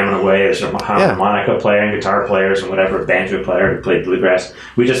there jamming away. There's a harmonica player and guitar players and whatever, banjo player who played bluegrass.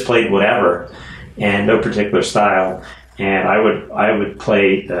 We just played whatever, and no particular style. And I would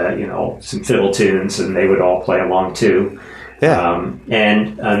play some fiddle tunes, and they would all play along too. Yeah.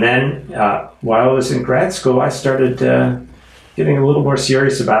 And then while I was in grad school, I started getting a little more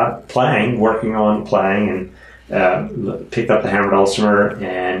serious about working on playing, and picked up the hammered dulcimer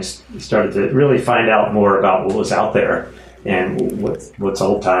and started to really find out more about what was out there and what's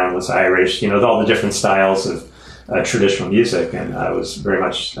old time, what's Irish, all the different styles of traditional music, and I was very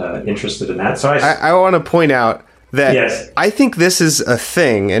much interested in that. So I want to point out that yes. I think this is a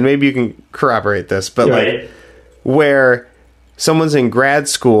thing, and maybe you can corroborate this, but right. like where someone's in grad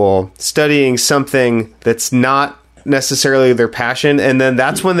school studying something that's not necessarily their passion, and then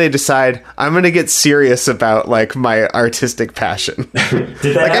that's when they decide, I'm going to get serious about like my artistic passion.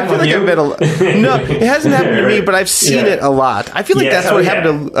 Did that happen with you? No, it hasn't happened to me, but I've seen it a lot. I feel like that's what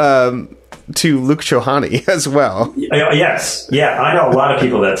happened to Luke Chohani as well. Yes, yeah, I know a lot of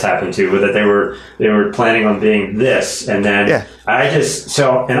people that's happened to, that they were planning on being this, and then I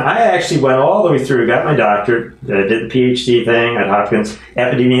actually went all the way through, got my doctorate, did the PhD thing at Hopkins.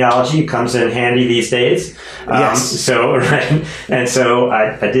 Epidemiology comes in handy these days. So right, and so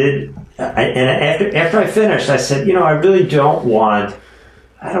I did, and after I finished, I said, I really don't want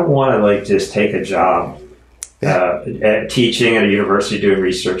to like just take a job at teaching at a university, doing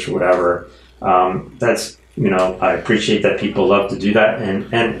research or whatever. That's, I appreciate that people love to do that,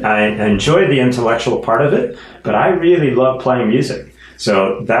 and I enjoy the intellectual part of it, but I really love playing music.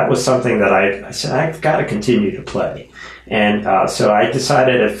 So that was something that I said, I've got to continue to play. And so I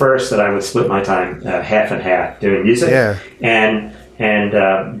decided at first that I would split my time half and half, doing music and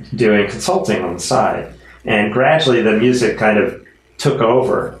doing consulting on the side. And gradually the music kind of took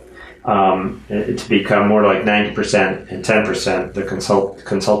over to become more like 90% and 10% the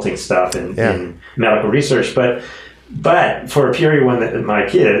consulting stuff in medical research. But for a period when my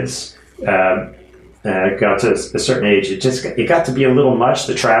kids got to a certain age, it got to be a little much,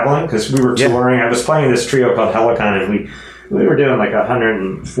 the traveling, because we were touring. I was playing this trio called Helicon, and we were doing like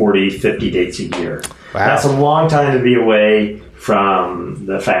 140, 50 dates a year. Wow. That's a long time to be away from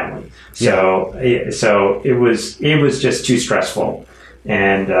the family. So it was just too stressful.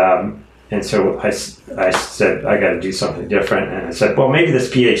 And so I said, I got to do something different. And I said, well, maybe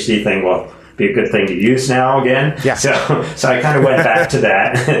this PhD thing will be a good thing to use now again. Yeah. So I kind of went back to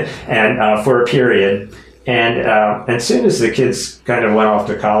that and for a period. And as soon as the kids kind of went off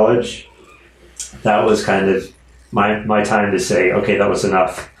to college, that was kind of my time to say, okay, that was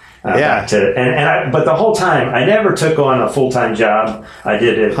enough. But the whole time, I never took on a full-time job. I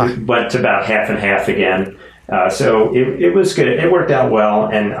did it, went to about half and half again. So it was good. It worked out well,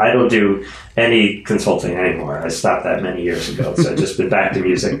 and I don't do any consulting anymore. I stopped that many years ago, so I've just been back to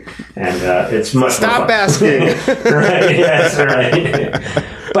music, and it's much more fun. Stop asking. Right, yes, right.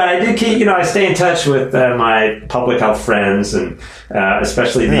 But I did keep, I stay in touch with my public health friends, and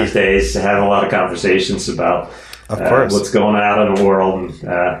especially these days, to have a lot of conversations about what's going on in the world.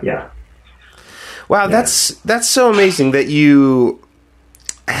 And, wow, that's so amazing that you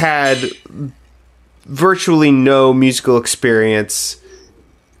had virtually no musical experience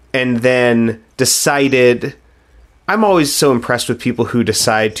and then decided. I'm always so impressed with people who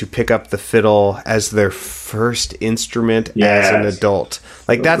decide to pick up the fiddle as their first instrument as an adult.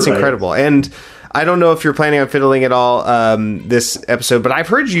 Like, that's incredible. And I don't know if you're planning on fiddling at all this episode, but I've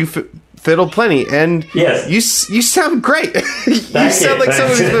heard you fiddle plenty, and you sound great. You sound like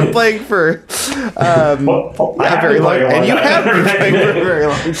someone who's been playing for a very long time. And you have been playing for a very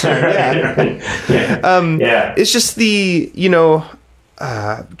long time. It's just the,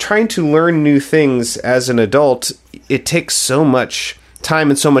 trying to learn new things as an adult, it takes so much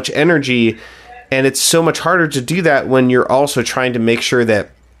time and so much energy, and it's so much harder to do that when you're also trying to make sure that,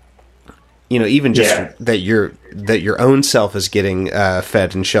 even just that your own self is getting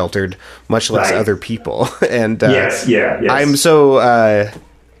fed and sheltered, much less other people. And I'm so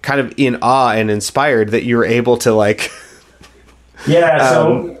kind of in awe and inspired that you're able to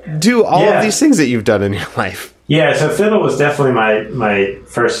do all of these things that you've done in your life. Yeah, so fiddle was definitely my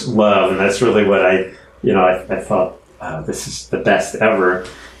first love, and that's really what I thought, this is the best ever,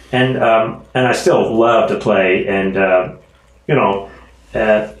 and I still love to play, and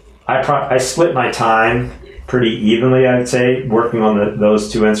I split my time pretty evenly, I would say, working on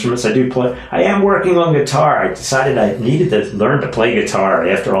those two instruments. I am working on guitar. I decided I needed to learn to play guitar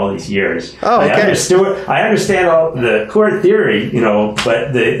after all these years. Oh, okay. I understand all the chord theory,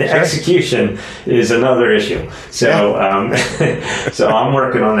 but the execution is another issue. So so I'm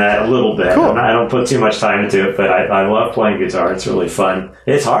working on that a little bit. Cool. I don't put too much time into it, but I love playing guitar. It's really fun.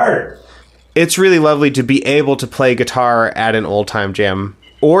 It's hard. It's really lovely to be able to play guitar at an old time jam,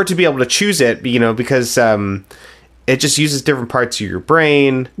 or to be able to choose it, because it just uses different parts of your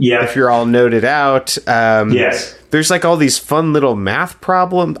brain. Yeah. If you're all noted out. There's all these fun little math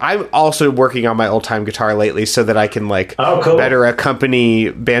problems. I'm also working on my old time guitar lately so that I can better accompany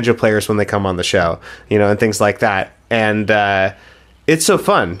banjo players when they come on the show, and things like that. And it's so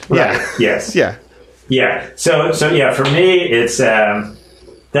fun. Right. Yeah. Yes. Yeah. Yeah. So yeah, for me, it's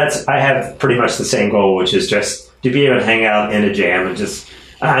I have pretty much the same goal, which is just to be able to hang out in a jam and just.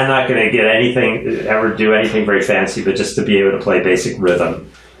 I'm not going to ever do anything very fancy, but just to be able to play basic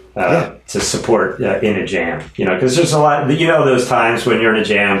rhythm to support in a jam. Because there's a lot. Those times when you're in a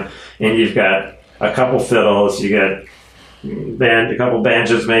jam and you've got a couple fiddles, you got a couple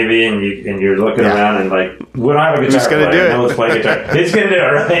banjos maybe, and you're looking around and like, we don't have a guitar player. No one's playing guitar. It's going to do it,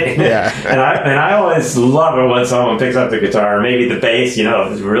 right? Yeah. and I always love it when someone picks up the guitar, or maybe the bass.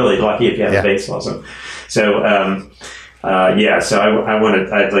 It's really lucky if you have a bass also. So I'd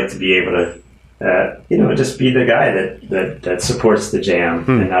like to be able to, just be the guy that supports the jam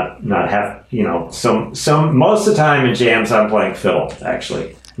and not have, some most of the time in jams I'm playing fiddle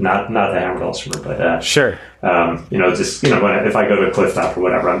actually. Not the hammer dulcimer, but sure. If I go to a cliff top or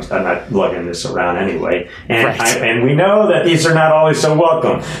whatever, I'm not lugging this around anyway, and right. And we know that these are not always so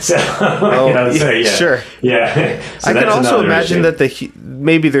welcome. So sure, yeah. So I can also imagine that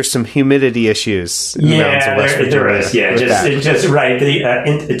maybe there's some humidity issues. In the mountains of West Virginia, there is. Yeah, just right.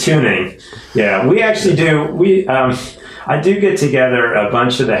 The tuning. Yeah, we actually do. I do get together a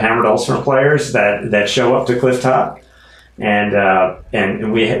bunch of the hammer dulcimer players that show up to cliff top.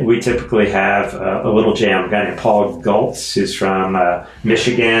 And we typically have a little jam. A guy named Paul Gultz, who's from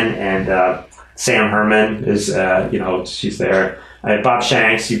Michigan, and Sam Herman is she's there. Bob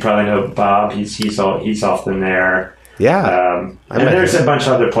Shanks, you probably know Bob. He's often there. Yeah, and there's a bunch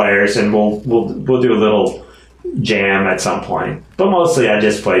of other players, and we'll do a little jam at some point. But mostly, I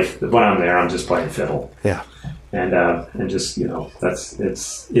just play when I'm there. I'm just playing fiddle. Yeah. And just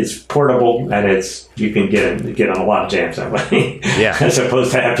it's portable, and you can get on a lot of jams that way. Yeah. As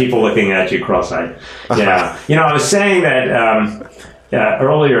opposed to have people looking at you cross-eyed. Yeah. I was saying that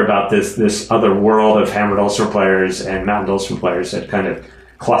earlier about this other world of hammer dulcimer players and mountain dulcimer players that kind of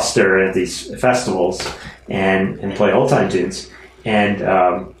cluster at these festivals and play old time tunes. And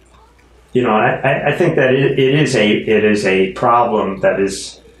I think that it is a problem that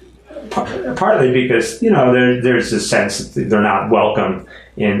is. Partly because there's a sense that they're not welcome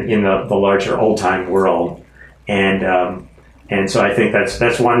in the larger old time world, and so I think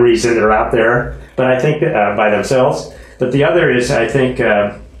that's one reason they're out there. But I think by themselves. But the other is I think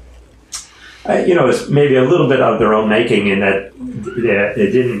it's maybe a little bit of their own making in that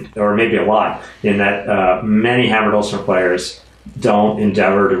it didn't, or maybe a lot in that many hammer dulcimer players don't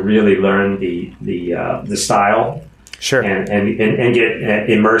endeavor to really learn the style. Sure. And get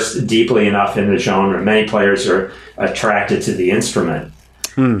immersed deeply enough in the genre. Many players are attracted to the instrument,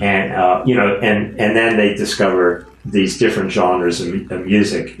 and then they discover these different genres of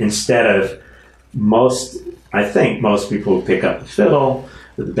music instead of most people who pick up the fiddle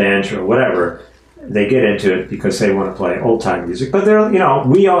or the banjo or whatever. They get into it because they want to play old time music. But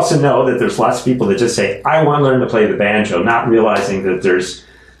we also know that there's lots of people that just say, "I want to learn to play the banjo," not realizing that there's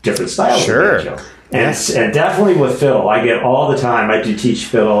different styles of banjo. And definitely with fiddle, I get all the time. I do teach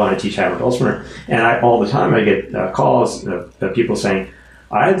fiddle and I teach hammer dulcimer, and all the time I get calls of people saying,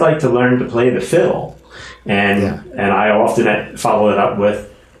 "I'd like to learn to play the fiddle," and I often follow it up with,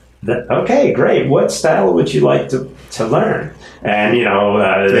 "Okay, great. What style would you like to learn?" And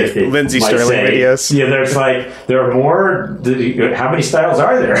Lindsey Sterling videos. Yeah, there are more. How many styles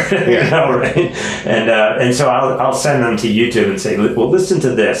are there? Right? And so I'll send them to YouTube and say, well, listen to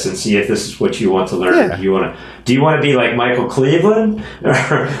this and see if this is what you want to learn. Yeah. Do you want to be like Michael Cleveland, or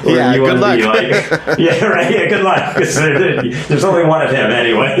do you want to be like? Yeah, right. Yeah, good luck. Because there's only one of him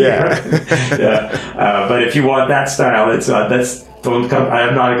anyway. Yeah. But if you want that style, that's. Don't come.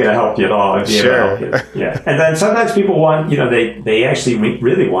 I'm not going to help you at all. I'll be able to help you. Yeah. And then sometimes people want, they actually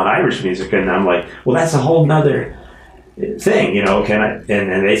really want Irish music, and I'm like, well, that's a whole nother thing, Can I?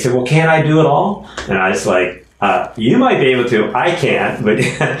 And they say, well, can't I do it all? And I was like, you might be able to. I can't, but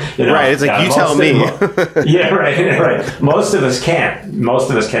right. It's like you tell me. Yeah, right. Most of us can't.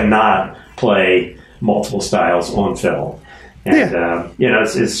 Most of us cannot play multiple styles on fiddle, and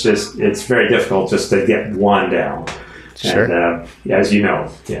it's very difficult just to get one down. Sure. And, as you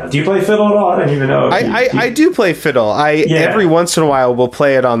know, do you play fiddle at all? I don't even know. I do play fiddle. Every once in a while will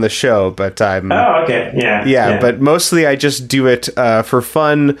play it on the show, but I'm. Oh, okay. Yeah. But mostly I just do it for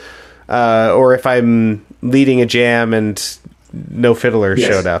fun, or if I'm leading a jam and no fiddler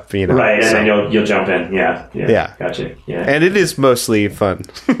showed up, Right, and then you'll jump in. Yeah. Gotcha. Yeah. And it is mostly fun.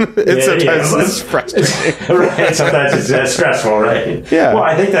 Sometimes it's frustrating. Right. Sometimes it's stressful. Right. Yeah. Well,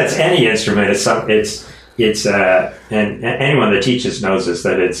 I think that's any instrument. It's and anyone that teaches knows this,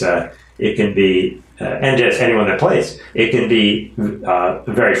 that it can be and just anyone that plays, it can be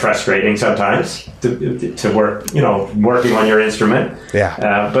very frustrating sometimes to work, working on your instrument.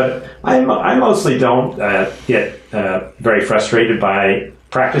 Yeah. But I mostly don't get very frustrated by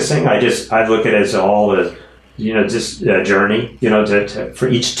practicing. I look at it as all as, just a journey, for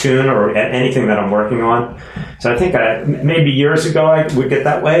each tune or anything that I'm working on. So I think maybe years ago I would get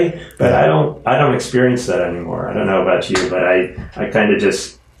that way, but I don't experience that anymore. I don't know about you, but I kind of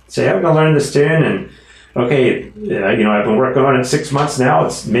just say, I'm going to learn this tune, and okay, I've been working on it 6 months now.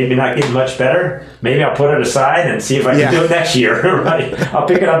 It's maybe not getting much better. Maybe I'll put it aside and see if I can do it next year. Right? I'll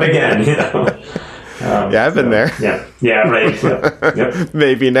pick it up again. I've been there. Yeah, right. Yep.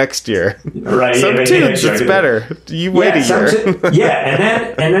 Maybe next year. Right. Some tunes it's better. You wait a year.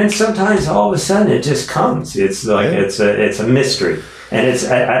 And then sometimes all of a sudden it just comes. It's like it's a mystery. And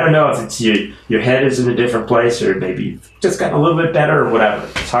I don't know if it's your head is in a different place, or maybe you've just gotten a little bit better or whatever.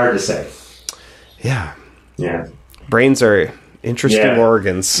 It's hard to say. Yeah. Yeah. Brains are interesting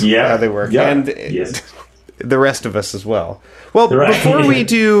organs. Yeah. How they work. Yeah. And the rest of us as well. Well, right. Before we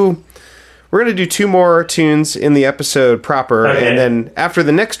do, we're going to do 2 more tunes in the episode proper. Okay. And then after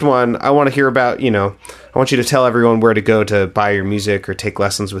the next one, I want to hear about, I want you to tell everyone where to go to buy your music or take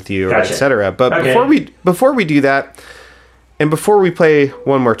lessons with you, Gotcha. or etc. But before we do that, and before we play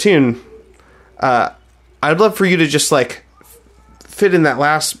one more tune, I'd love for you to just fit in that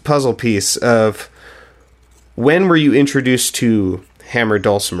last puzzle piece of when were you introduced to hammer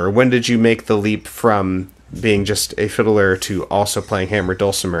dulcimer? When did you make the leap from being just a fiddler to also playing hammer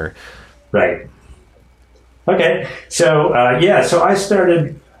dulcimer? Right. Okay. So, so I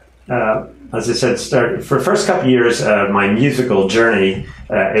started, as I said, for the first couple of years of my musical journey,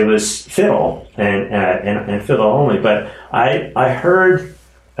 it was fiddle and fiddle only. But I heard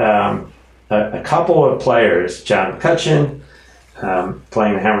a couple of players, John McCutcheon,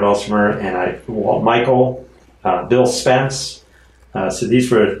 playing the hammer dulcimer, and Walt Michael, Bill Spence. So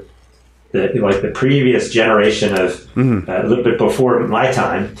these were the previous generation of a little bit before my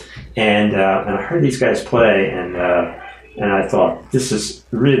time, and I heard these guys play, and I thought, this is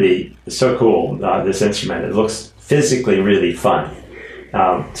really so cool. This instrument, it looks physically really fun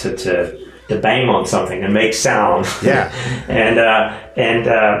to bang on something and make sound. Yeah,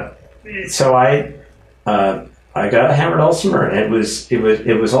 so I got a hammer dulcimer, and it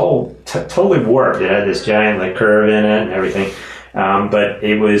was all totally warped. It had this giant curve in it and everything, but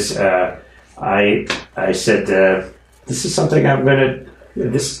it was. I said, this is something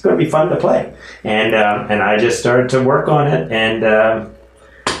this is going to be fun to play. And I just started to work on it. And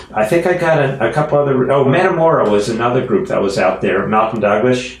I think I got a couple other, Metamora was another group that was out there, Malcolm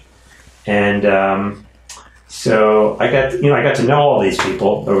Douglas. And so I got to know all these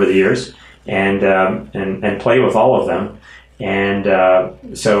people over the years and play with all of them. And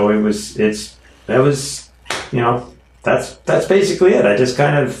so that's basically it. I just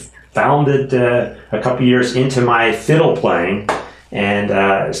kind of found it a couple years into my fiddle playing,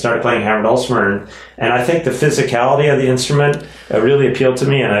 and started playing hammer dulcimer, and I think the physicality of the instrument really appealed to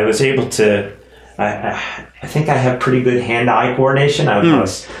me, and I was able to. I think I have pretty good hand-eye coordination. I'm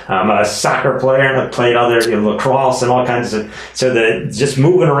a soccer player, and I've played other lacrosse and all kinds of. So just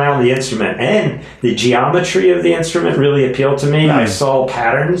moving around the instrument and the geometry of the instrument really appealed to me. I saw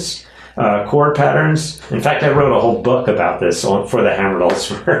patterns. Chord patterns. In fact, I wrote a whole book about this for the hammer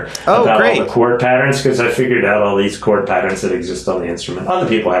dulcimer. About great. All the chord patterns, because I figured out all these chord patterns that exist on the instrument. Other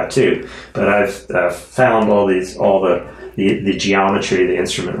people have too, but I've found all the geometry of the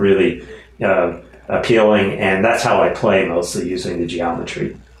instrument really appealing, and that's how I play mostly, using the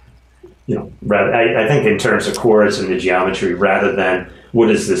geometry. I think in terms of chords and the geometry rather than what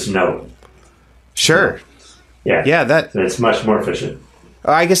is this note. Sure. Yeah. It's much more efficient.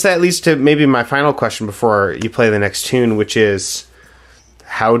 I guess that leads to maybe my final question before you play the next tune, which is,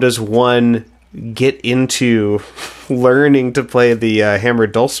 how does one get into learning to play the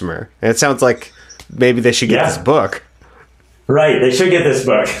hammered dulcimer? And it sounds like maybe they should get this book. Right, they should get this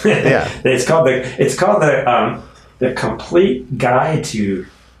book. Yeah, it's called the Complete Guide to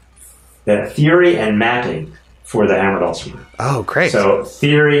Theory and Mapping for the hammer dulcimer. Oh, great! So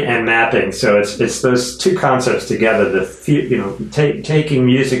theory and mapping. So it's those two concepts together. Taking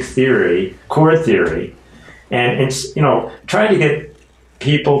music theory, chord theory, and it's trying to get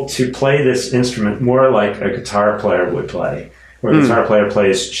people to play this instrument more like a guitar player would play, where a guitar player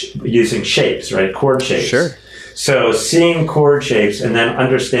plays using shapes, right? Chord shapes. Sure. So seeing chord shapes and then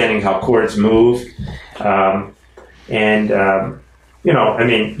understanding how chords move, there's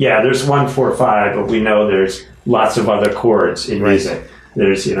 1, 4, 5, but we know there's lots of other chords in music.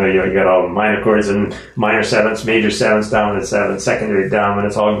 There's, you got all the minor chords and minor sevenths, major sevenths, dominant sevenths, secondary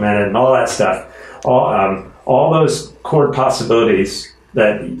dominants, augmented, and all that stuff. all those chord possibilities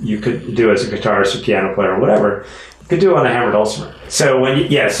that you could do as a guitarist or piano player or whatever, you could do on a hammered dulcimer. So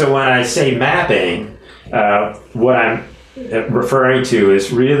when I say mapping, what I'm referring to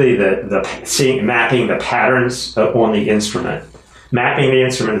is really mapping the patterns on the instrument, mapping the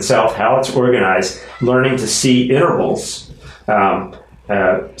instrument itself, how it's organized, learning to see intervals.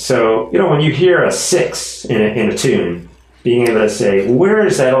 So when you hear a 6 in a tune, being able to say, where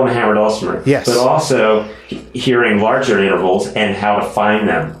is that on the hammered dulcimer? Yes. But also hearing larger intervals and how to find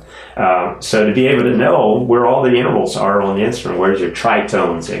them. So to be able to know where all the intervals are on the instrument, where's your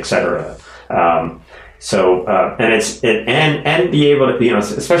tritones, etc. And be able to,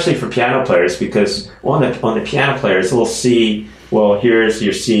 especially for piano players, because on the piano players, they'll see, well, here's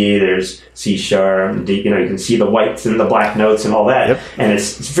your C, there's C sharp, D, you can see the whites and the black notes and all that. Yep. And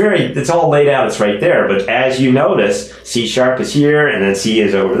it's all laid out, it's right there. But as you notice, C sharp is here and then C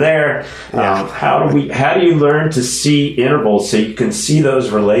is over there. Yeah. How do you learn to see intervals so you can see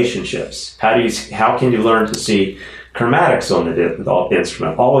those relationships? How can you learn to see chromatics on the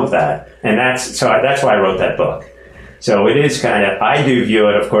instrument, all of that? And that's why I wrote that book. So it is I do view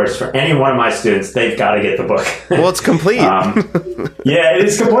it, of course, for any one of my students, they've got to get the book. Well, it's complete. Yeah, it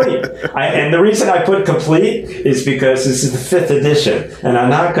is complete. And the reason I put complete is because this is the 5th edition, and I'm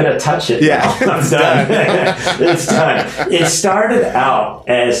not going to touch it now. I'm done. It's done. It started out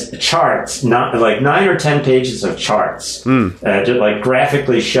as charts, not like 9 or 10 pages of charts, just like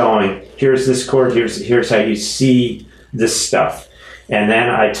graphically showing, here's this chord, here's how you see this stuff. And then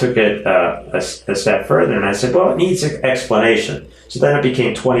I took it a step further, and I said, well, it needs an explanation. So then it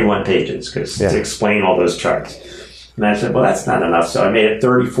became 21 pages to explain all those charts. And I said, well, that's not enough. So I made it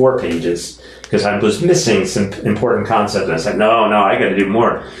 34 pages because I was missing some important concepts. And I said, no, I got to do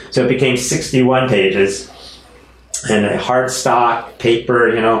more. So it became 61 pages. And a hardstock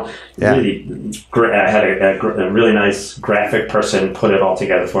paper, really, I had a really nice graphic person put it all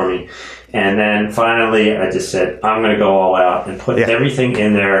together for me. And then finally, I just said, I'm going to go all out and put everything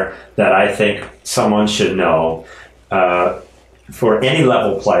in there that I think someone should know for any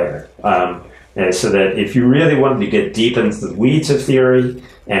level player. And so that if you really wanted to get deep into the weeds of theory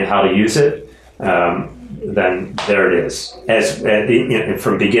and how to use it, then there it is.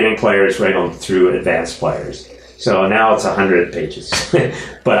 From beginning players right on through advanced players. So now it's 100 pages.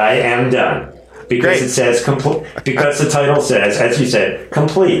 But I am done. Because it says complete. Because the title says, as you said,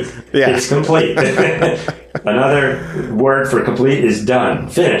 complete. Yeah. It's complete. Another word for complete is done,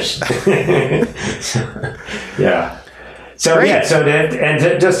 finished. Yeah. So Great.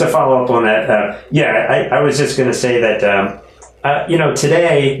 Just to follow up on that, I was just going to say that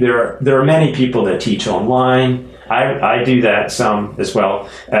today there are many people that teach online. I do that some as well,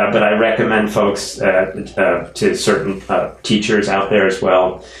 but I recommend folks to certain teachers out there as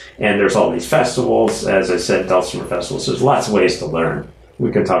well. And there's all these festivals, as I said, dulcimer festivals. There's lots of ways to learn.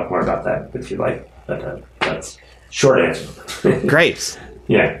 We can talk more about that if you like, but that's short answer. Great.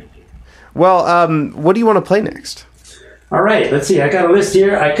 Yeah. Well, what do you want to play next? All right, let's see. I got a list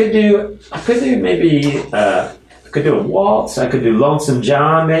here. I could do maybe. I could do a waltz. I could do Lonesome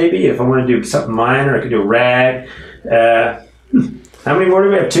John, maybe. If I want to do something minor, I could do a rag. How many more do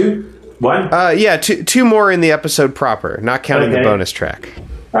we have? 2? 1? Two more in the episode proper, not counting the bonus track.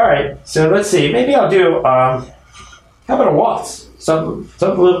 All right. So let's see. Maybe I'll do. How about a waltz? Something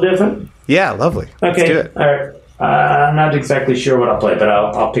a little different. Yeah, lovely. Okay. Let's do it. All right. I'm not exactly sure what I'll play, but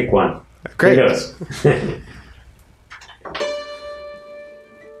I'll pick one. Great. Here goes.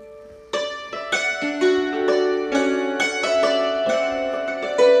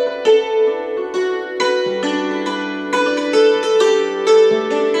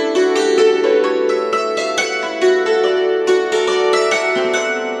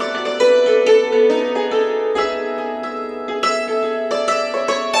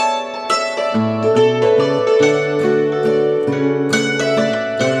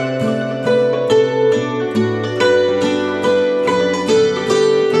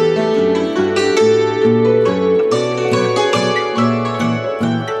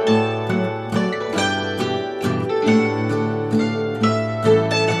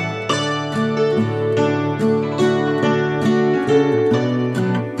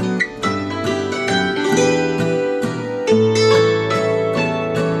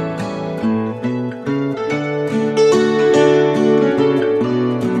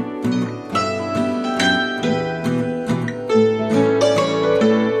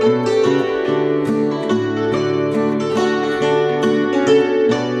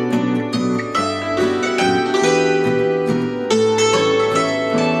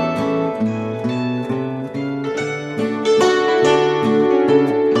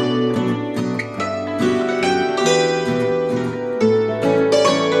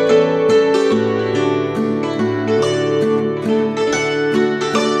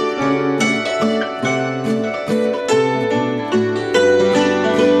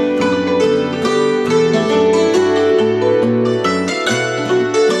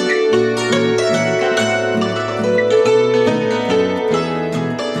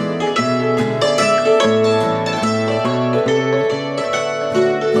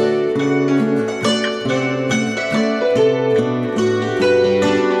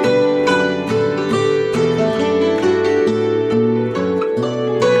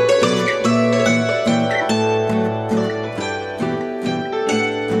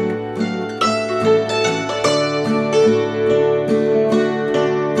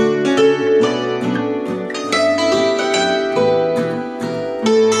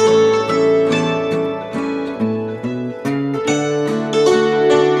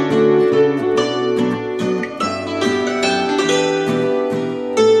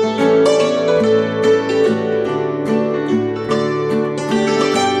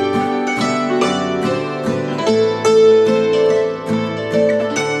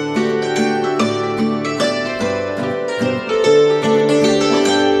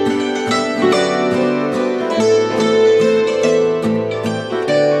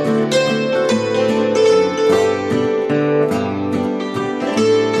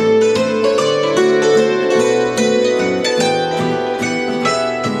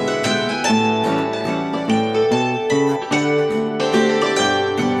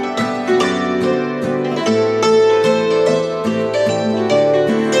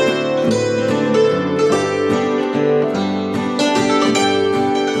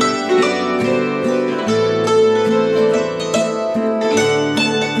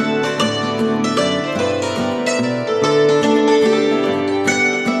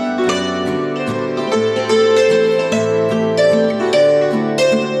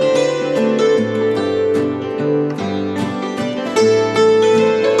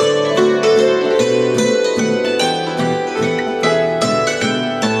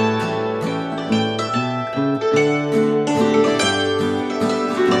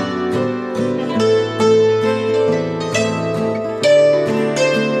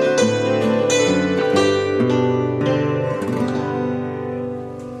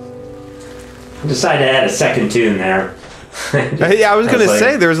 decided to add a second tune there. Yeah, I was going to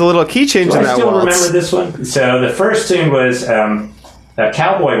say there was a little key change in that waltz. I still remember this one. So the first tune was a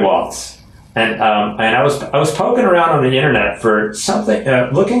cowboy waltz, and I was poking around on the internet for something,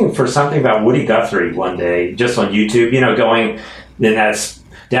 looking for something about Woody Guthrie one day, just on YouTube. Going in that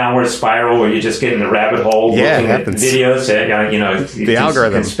downward spiral where you just get in the rabbit hole looking at videos. The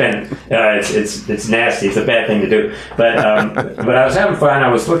algorithm. Can spend, it's nasty. It's a bad thing to do. But but I was having fun. I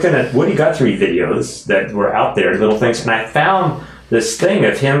was looking at Woody Guthrie videos that were out there, little things, and I found this thing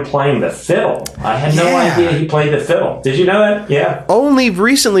of him playing the fiddle. I had no idea he played the fiddle. Did you know that? Yeah. Only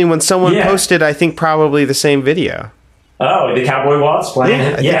recently when someone posted, I think, probably the same video. Oh, the Cowboy Waltz playing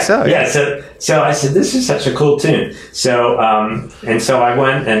it? I think so. Yeah. So I said, this is such a cool tune. So so I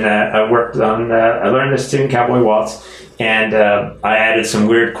went and I worked on. I learned this tune, Cowboy Waltz, and I added some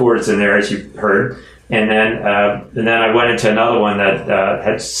weird chords in there, as you heard. And then I went into another one that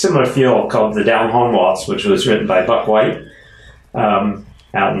had a similar feel called the Down Home Waltz, which was written by Buck White,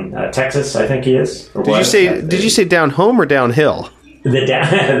 out in Texas, I think he is. Did you say down home or downhill? The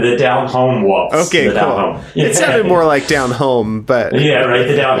down home waltz. Okay, the cool. Down home. It sounded more like down home, but yeah, right.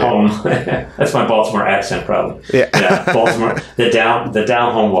 The down home. That's my Baltimore accent, probably. Yeah, Baltimore. The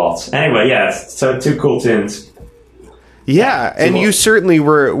down home waltz. Anyway, so two cool tunes. Yeah, and you certainly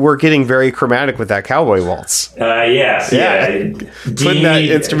were getting very chromatic with that cowboy waltz. Yes, putting that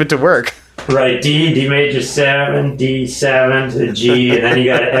instrument to work. Right, D major 7, D7 to G, and then you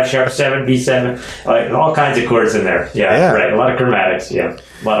got an F sharp 7, B7, like all kinds of chords in there. Yeah, right. A lot of chromatics. Yeah,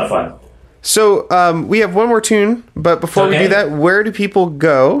 a lot of fun. So we have one more tune, but before we do that, where do people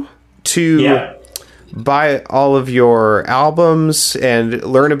go to buy all of your albums and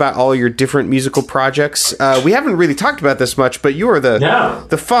learn about all your different musical projects? We haven't really talked about this much, but you are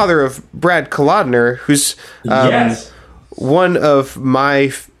the father of Brad Kolodner, who's one of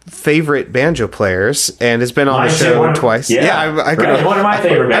my favorite banjo players and has been on the show twice. I could, one of my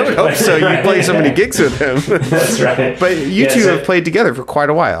favorite banjo I would hope so. You play so many gigs with him. That's right. But you two have played together for quite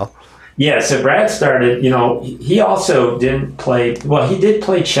a while. Yeah, so Brad started, he also didn't play, well, he did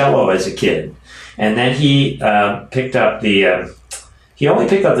play cello as a kid. And then he picked up he only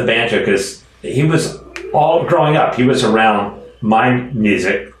picked up the banjo because he was all growing up. He was around my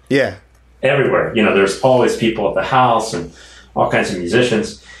music. Yeah. Everywhere. There's always people at the house and all kinds of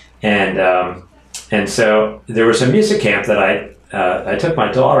musicians. And so there was a music camp that I took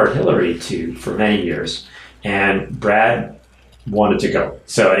my daughter Hillary to for many years, and Brad wanted to go.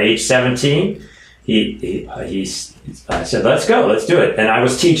 So at age 17, I said, let's go, let's do it. And I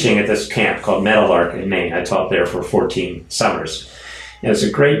was teaching at this camp called Meadowlark in Maine. I taught there for 14 summers. It was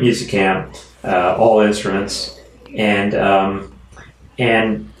a great music camp, all instruments, and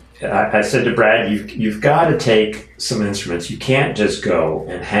I said to Brad, you've got to take some instruments. You can't just go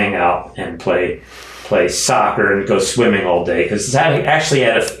and hang out and play soccer and go swimming all day, because it's actually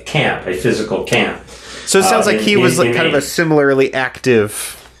at a camp, a physical camp. So it sounds like he was kind of a similarly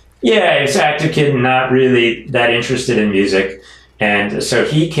active. Yeah, he was an active kid, not really that interested in music. And so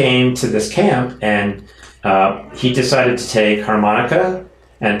he came to this camp, and he decided to take harmonica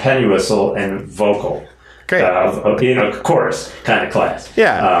and penny whistle and vocal. Great. Chorus kind of class.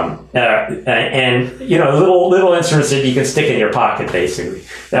 Yeah. And little instruments that you can stick in your pocket, basically.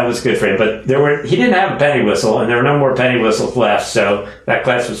 That was good for him. But he didn't have a penny whistle, and there were no more penny whistles left, so that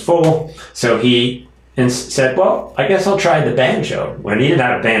class was full. So he said, well, I guess I'll try the banjo, when he didn't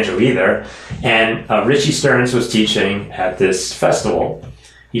have a banjo either. And Richie Stearns was teaching at this festival.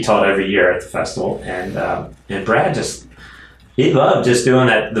 He taught every year at the festival, and Brad he loved just doing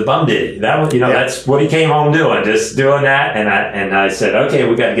that, the bum ditty. That was, that's what he came home doing, just doing that. And I said, okay,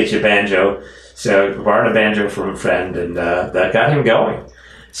 we got to get you a banjo. So I borrowed a banjo from a friend, and that got him going.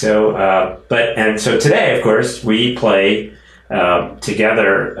 So, so today, of course, we play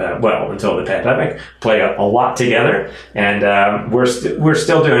together. Until the pandemic, play a lot together, and we're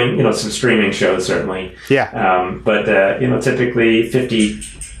still doing some streaming shows, certainly. Yeah. But typically 50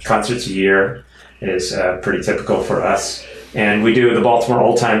 concerts a year is pretty typical for us. And we do the Baltimore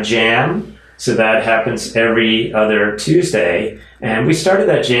Old Time Jam, so that happens every other Tuesday. And we started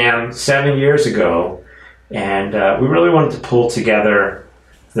that jam 7 years ago, and we really wanted to pull together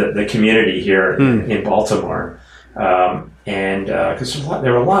the community here in Baltimore. Because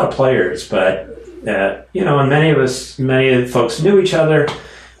there were a lot of players, but and many of the folks knew each other,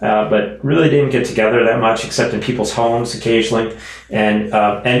 but really didn't get together that much, except in people's homes occasionally. And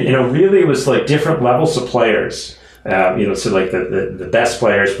really it was like different levels of players. So like the best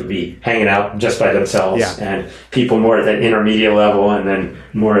players would be hanging out just by themselves, and people more at that intermediate level, and then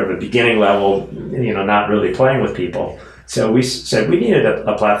more of a beginning level, not really playing with people. So we said we needed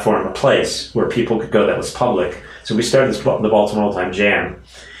a platform, a place where people could go that was public. So we started the Baltimore Old Time Jam.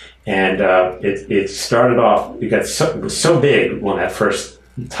 And it started off, it was so big when that first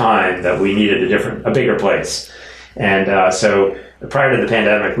time that we needed a bigger place. And so prior to the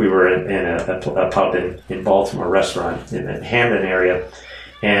pandemic, we were in a pub in Baltimore, restaurant in the Hamden area.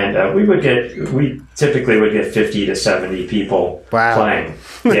 And we typically would get 50 to 70 people playing.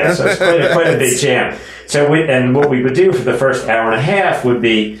 Yeah, so it's quite a big jam. So what we would do for the first hour and a half would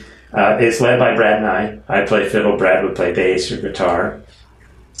be, it's led by Brad and I. I'd play fiddle, Brad would play bass or guitar.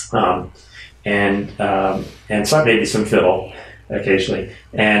 And some, maybe some fiddle occasionally.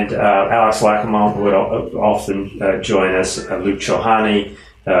 And Alex Lackamont would often join us. Luke Chohani.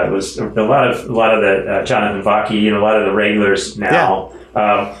 It was a lot of the Jonathan Vaki, a lot of the regulars now.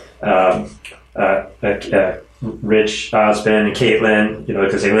 Rich Osmond and Caitlin,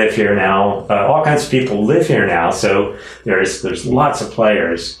 because they live here now. All kinds of people live here now, so there's lots of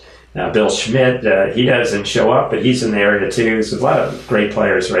players. Bill Schmidt, he doesn't show up, but he's in the area too. So there's a lot of great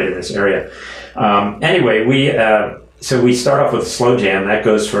players right in this area. Anyway, we start off with a slow jam that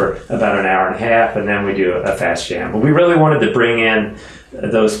goes for about an hour and a half, and then we do a fast jam. But we really wanted to bring in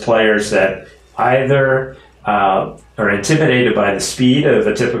those players that either are intimidated by the speed of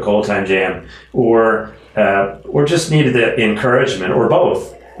a typical old time jam, or just needed the encouragement, or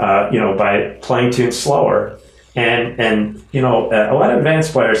both. By playing tunes slower. And a lot of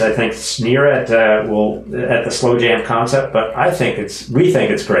advanced players, I think, sneer at the slow jam concept, but we think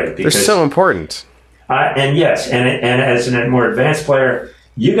it's great because they're so important. And as a more advanced player,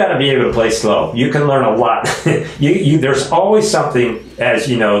 you got to be able to play slow. You can learn a lot. There's always something, as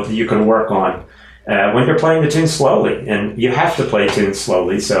you know, that you can work on when you're playing the tune slowly, and you have to play tunes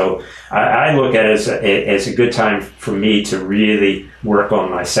slowly. So I look at it as a good time for me to really work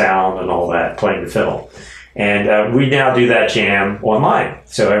on my sound and all that, playing the fiddle. And we now do that jam online.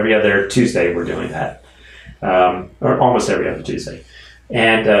 So every other Tuesday we're doing that, or almost every other Tuesday.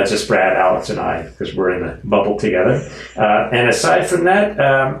 And just Brad, Alex, and I, because we're in the bubble together. And aside from that,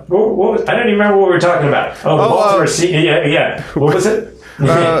 I don't even remember what we were talking about. Oh, the Baltimore yeah. What was it?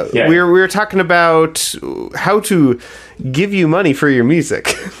 Yeah. We were talking about how to give you money for your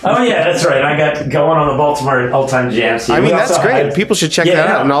music. Oh yeah, that's right. I got going on the Baltimore Old Time Jam scene. I mean, that's great. People should check that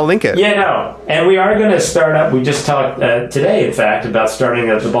out, and I'll link it. Yeah, no. And we are going to start up. We just talked today, in fact, about starting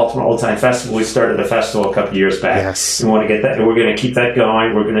the Baltimore Old Time Festival. We started the festival a couple years back. Yes. We want to get that. We're going to keep that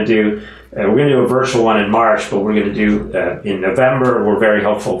going. We're going to do a virtual one in March, but we're going to do in November. We're very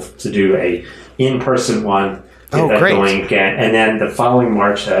hopeful to do a in-person one. Get that great. Going again. And then the following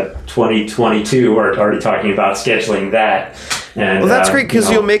March, 2022, we're already talking about scheduling that. And, that's great, because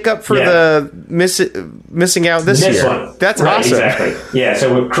you'll make up for the missing out this year. One. That's right, awesome. Exactly. Yeah,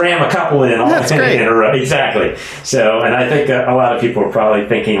 so we'll cram a couple in all That's great. in a row. Exactly. So, and I think a lot of people are probably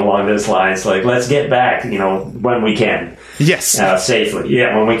thinking along those lines, like, let's get back, when we can. Yes. Safely.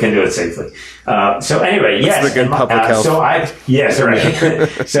 Yeah, when we can do it safely. So anyway, yes. That's the good public health. Yes,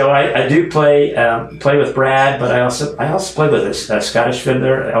 right. So I do play with Brad, but I also play with a Scottish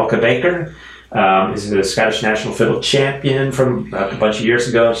fiddler, Elka Baker. He's a Scottish national fiddle champion from a bunch of years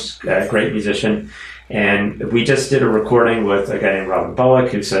ago. She's a great musician. And we just did a recording with a guy named Robin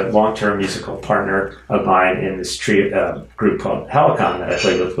Bullock, who's a long-term musical partner of mine in this group called Helicon that I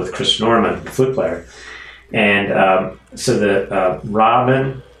played with Chris Norman, the flute player. And so the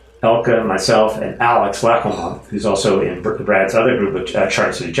Robin, Elka, myself, and Alex Lackamont, who's also in Brad's other group,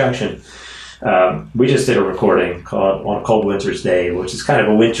 Charlotte City Junction, we just did a recording called On a Cold Winter's Day, which is kind of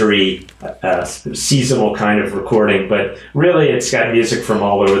a wintry, seasonal kind of recording, but really it's got music from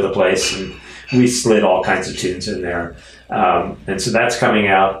all over the place, and we slid all kinds of tunes in there. And so that's coming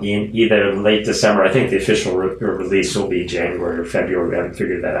out in either late December. I think the official release will be January or February. We haven't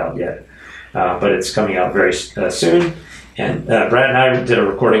figured that out yet. But it's coming out very soon. And Brad and I did a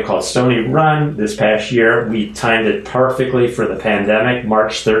recording called Stony Run this past year. We timed it perfectly for the pandemic.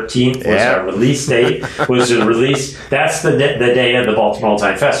 March 13th was our release date. Was the release. That's the day of the Baltimore Old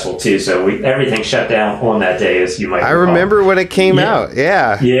Time Festival, too. So everything shut down on that day, as you might recall. I remember when it came out.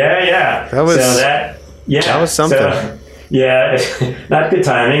 Yeah. Yeah. That was, that was something. Not good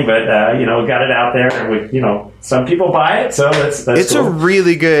timing, but got it out there, and we, some people buy it, so that's it's cool. a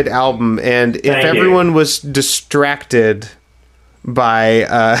really good album, and if everyone was distracted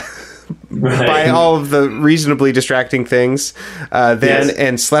by by all of the reasonably distracting things,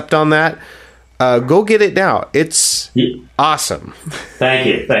 and slept on that, go get it now. It's awesome. Thank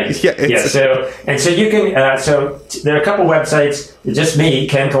you. Yeah. So you can. So there are a couple websites. Just me,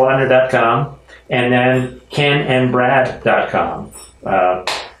 KenKalodner.com. And then KenandBrad.com.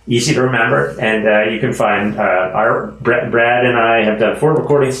 easy to remember, and you can find Brad and I have done 4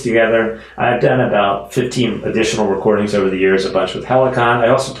 recordings together. I've done about 15 additional recordings over the years, a bunch with Helicon. I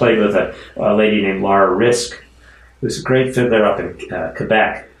also played with a lady named Laura Risk, who's a great fiddler up in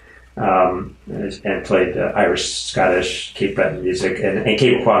Quebec, and played Irish, Scottish, Cape Breton music, and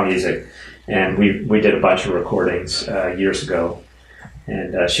Cape Breton music. And we did a bunch of recordings years ago.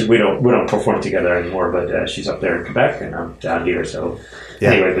 And we don't perform together anymore, but she's up there in Quebec, and I'm down here. So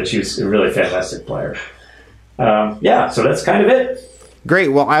anyway, but she's a really fantastic player. So that's kind of it. Great.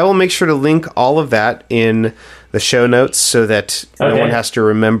 Well, I will make sure to link all of that in the show notes so that no one has to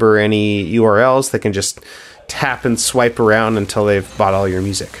remember any URLs. They can just tap and swipe around until they've bought all your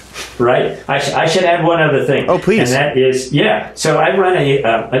music. Right. I should add one other thing. Oh, please. And that is, so I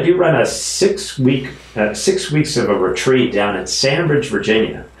do run a 6 weeks of a retreat down in Sandbridge,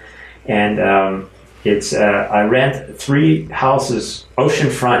 Virginia. And I rent 3 houses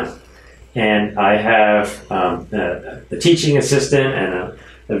oceanfront. And I have a teaching assistant and a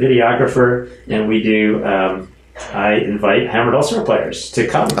videographer. And we do, I invite hammered dulcimer players to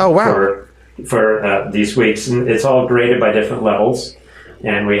come. Oh, wow. For these weeks, and it's all graded by different levels,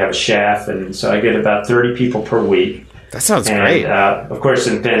 and we have a chef, and so I get about 30 people per week. That sounds great. Of course,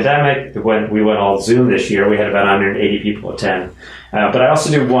 in the pandemic, when we went all Zoom this year, we had about 180 people attend. But I also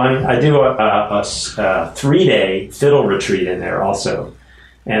do a 3-day fiddle retreat in there also,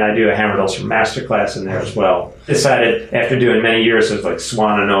 and I do a hammered dulcimer masterclass in there as well. Decided after doing many years of like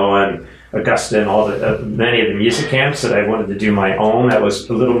Swannanoa and Augusta and all many of the music camps that I wanted to do my own. That was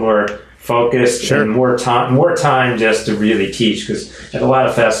a little more focused and more time just to really teach, because at a lot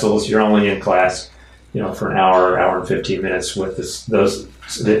of festivals you're only in class, for an hour and 15 minutes with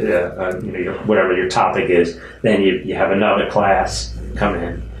whatever your topic is. Then you have another class come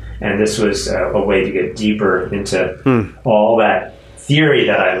in, and this was a way to get deeper into all that theory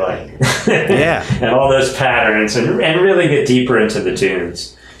that I like, and all those patterns, and really get deeper into the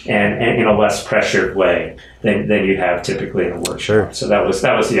tunes. And in a less pressured way than you have typically in a workshop. Sure. So that was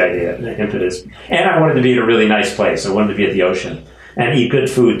the idea, the impetus. And I wanted to be at a really nice place. I wanted to be at the ocean and eat good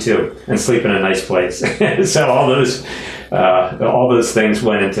food too, and sleep in a nice place. So all those things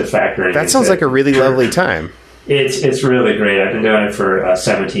went into factoring. That sounds like a really lovely time. It's really great. I've been doing it for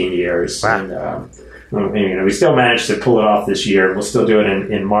 17 years, wow. And we still managed to pull it off this year. We'll still do it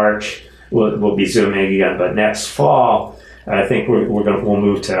in March. We'll be Zooming again, but next fall, I think we'll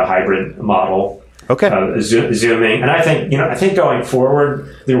move to a hybrid model. Okay. Zooming, and I think going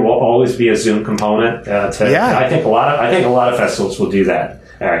forward there will always be a Zoom component. I think a lot of festivals will do that.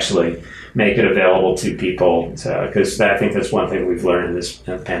 Actually, make it available to people, because I think that's one thing we've learned in this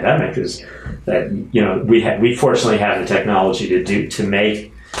pandemic is that we fortunately have the technology to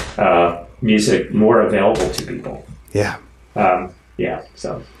make music more available to people. Yeah.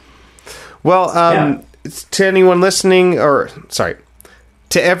 So. Well. To anyone listening, to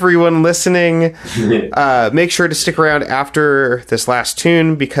everyone listening, make sure to stick around after this last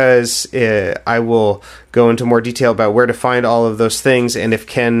tune, because I will go into more detail about where to find all of those things, and if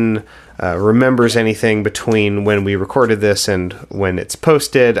Ken remembers anything between when we recorded this and when it's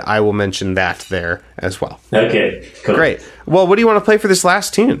posted, I will mention that there as well. Okay, cool. Great. Well, what do you want to play for this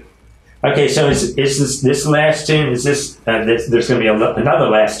last tune? Okay, so is this last tune? Is this there's going to be another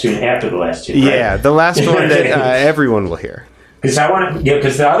last tune after the last tune? Right? Yeah, the last one that everyone will hear. Because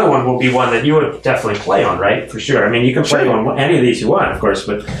because the other one will be one that you would definitely play on, right? For sure. I mean, you can play on any of these you want, of course.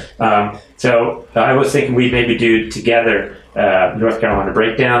 But so I was thinking we'd maybe do together North Carolina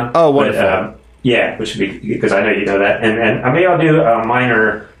Breakdown. Oh, wonderful. But, which would be, because I know you know that, and maybe I'll do a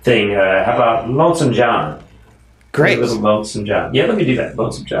minor thing. How about Lonesome John? Great. A little Lonesome John. Yeah, let me do that.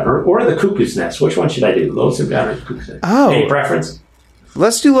 Lonesome John. Or the Cuckoo's Nest. Which one should I do? Lonesome John or the Cuckoo's Nest? Oh. Any preference?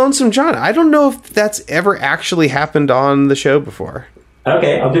 Let's do Lonesome John. I don't know if that's ever actually happened on the show before.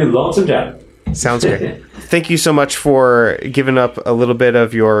 Okay, I'll do Lonesome John. Sounds great. Thank you so much for giving up a little bit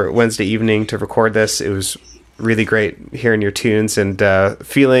of your Wednesday evening to record this. It was really great hearing your tunes and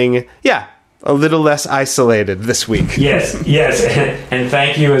feeling, a little less isolated this week. Yes. And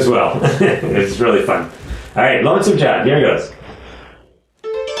thank you as well. It was really fun. All right, Lonesome John, here goes.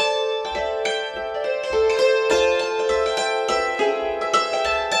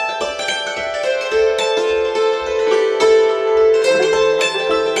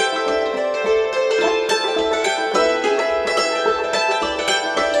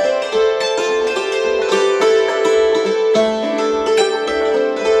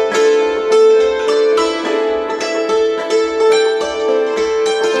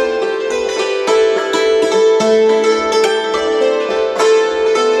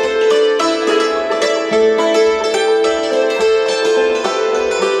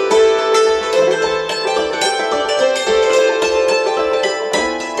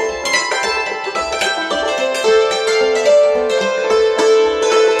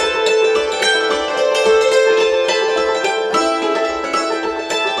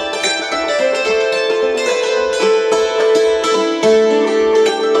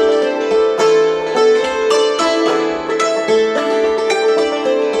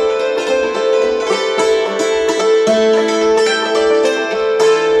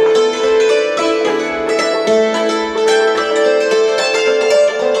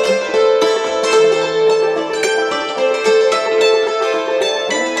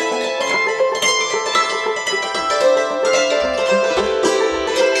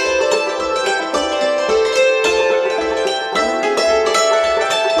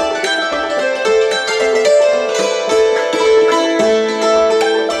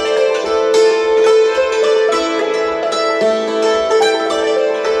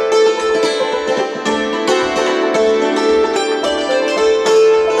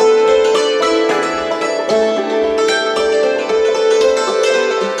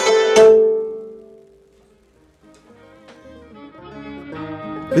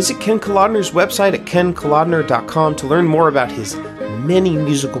 Visit Ken Kolodner's website at kenkolodner.com to learn more about his many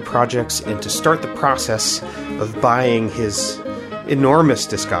musical projects and to start the process of buying his enormous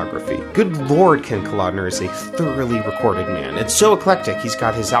discography. Good Lord, Ken Kolodner is a thoroughly recorded man. It's so eclectic. He's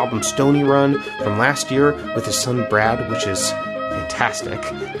got his album Stony Run from last year with his son Brad, which is fantastic.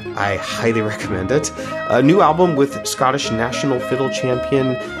 I highly recommend it. A new album with Scottish national fiddle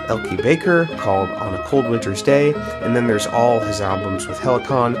champion Elkie Baker called On a Cold Winter's Day, and then there's all his albums with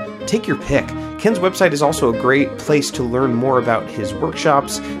Helicon. Take your pick. Ken's website is also a great place to learn more about his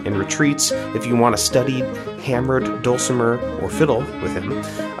workshops and retreats if you want to study hammered, dulcimer, or fiddle with him.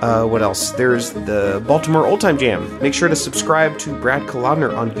 What else? There's the Baltimore Old Time Jam. Make sure to subscribe to Brad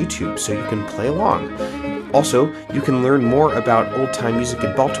Kolodner on YouTube so you can play along. Also, you can learn more about old-time music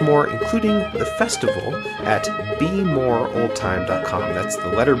in Baltimore, including the festival, at bemoreoldtime.com. That's the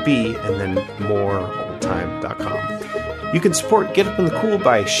letter B and then moreoldtime.com. You can support Get Up in the Cool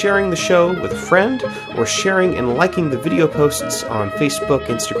by sharing the show with a friend or sharing and liking the video posts on Facebook,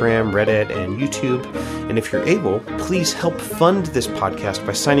 Instagram, Reddit, and YouTube. And if you're able, please help fund this podcast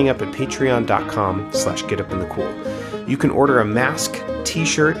by signing up at patreon.com/getupinthecool. You can order a mask,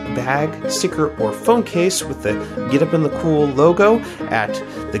 t-shirt, bag, sticker, or phone case with the Get Up in the Cool logo at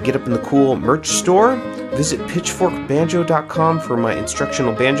the Get Up in the Cool merch store. Visit pitchforkbanjo.com for my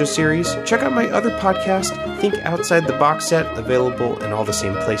instructional banjo series. Check out my other podcast, Think Outside the Box Set, available in all the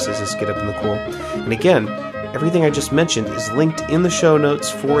same places as Get Up in the Cool. And again, everything I just mentioned is linked in the show notes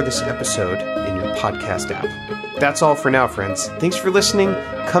for this episode in your podcast app. That's all for now, friends. Thanks for listening.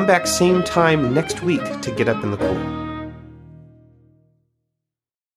 Come back same time next week to Get Up in the Cool.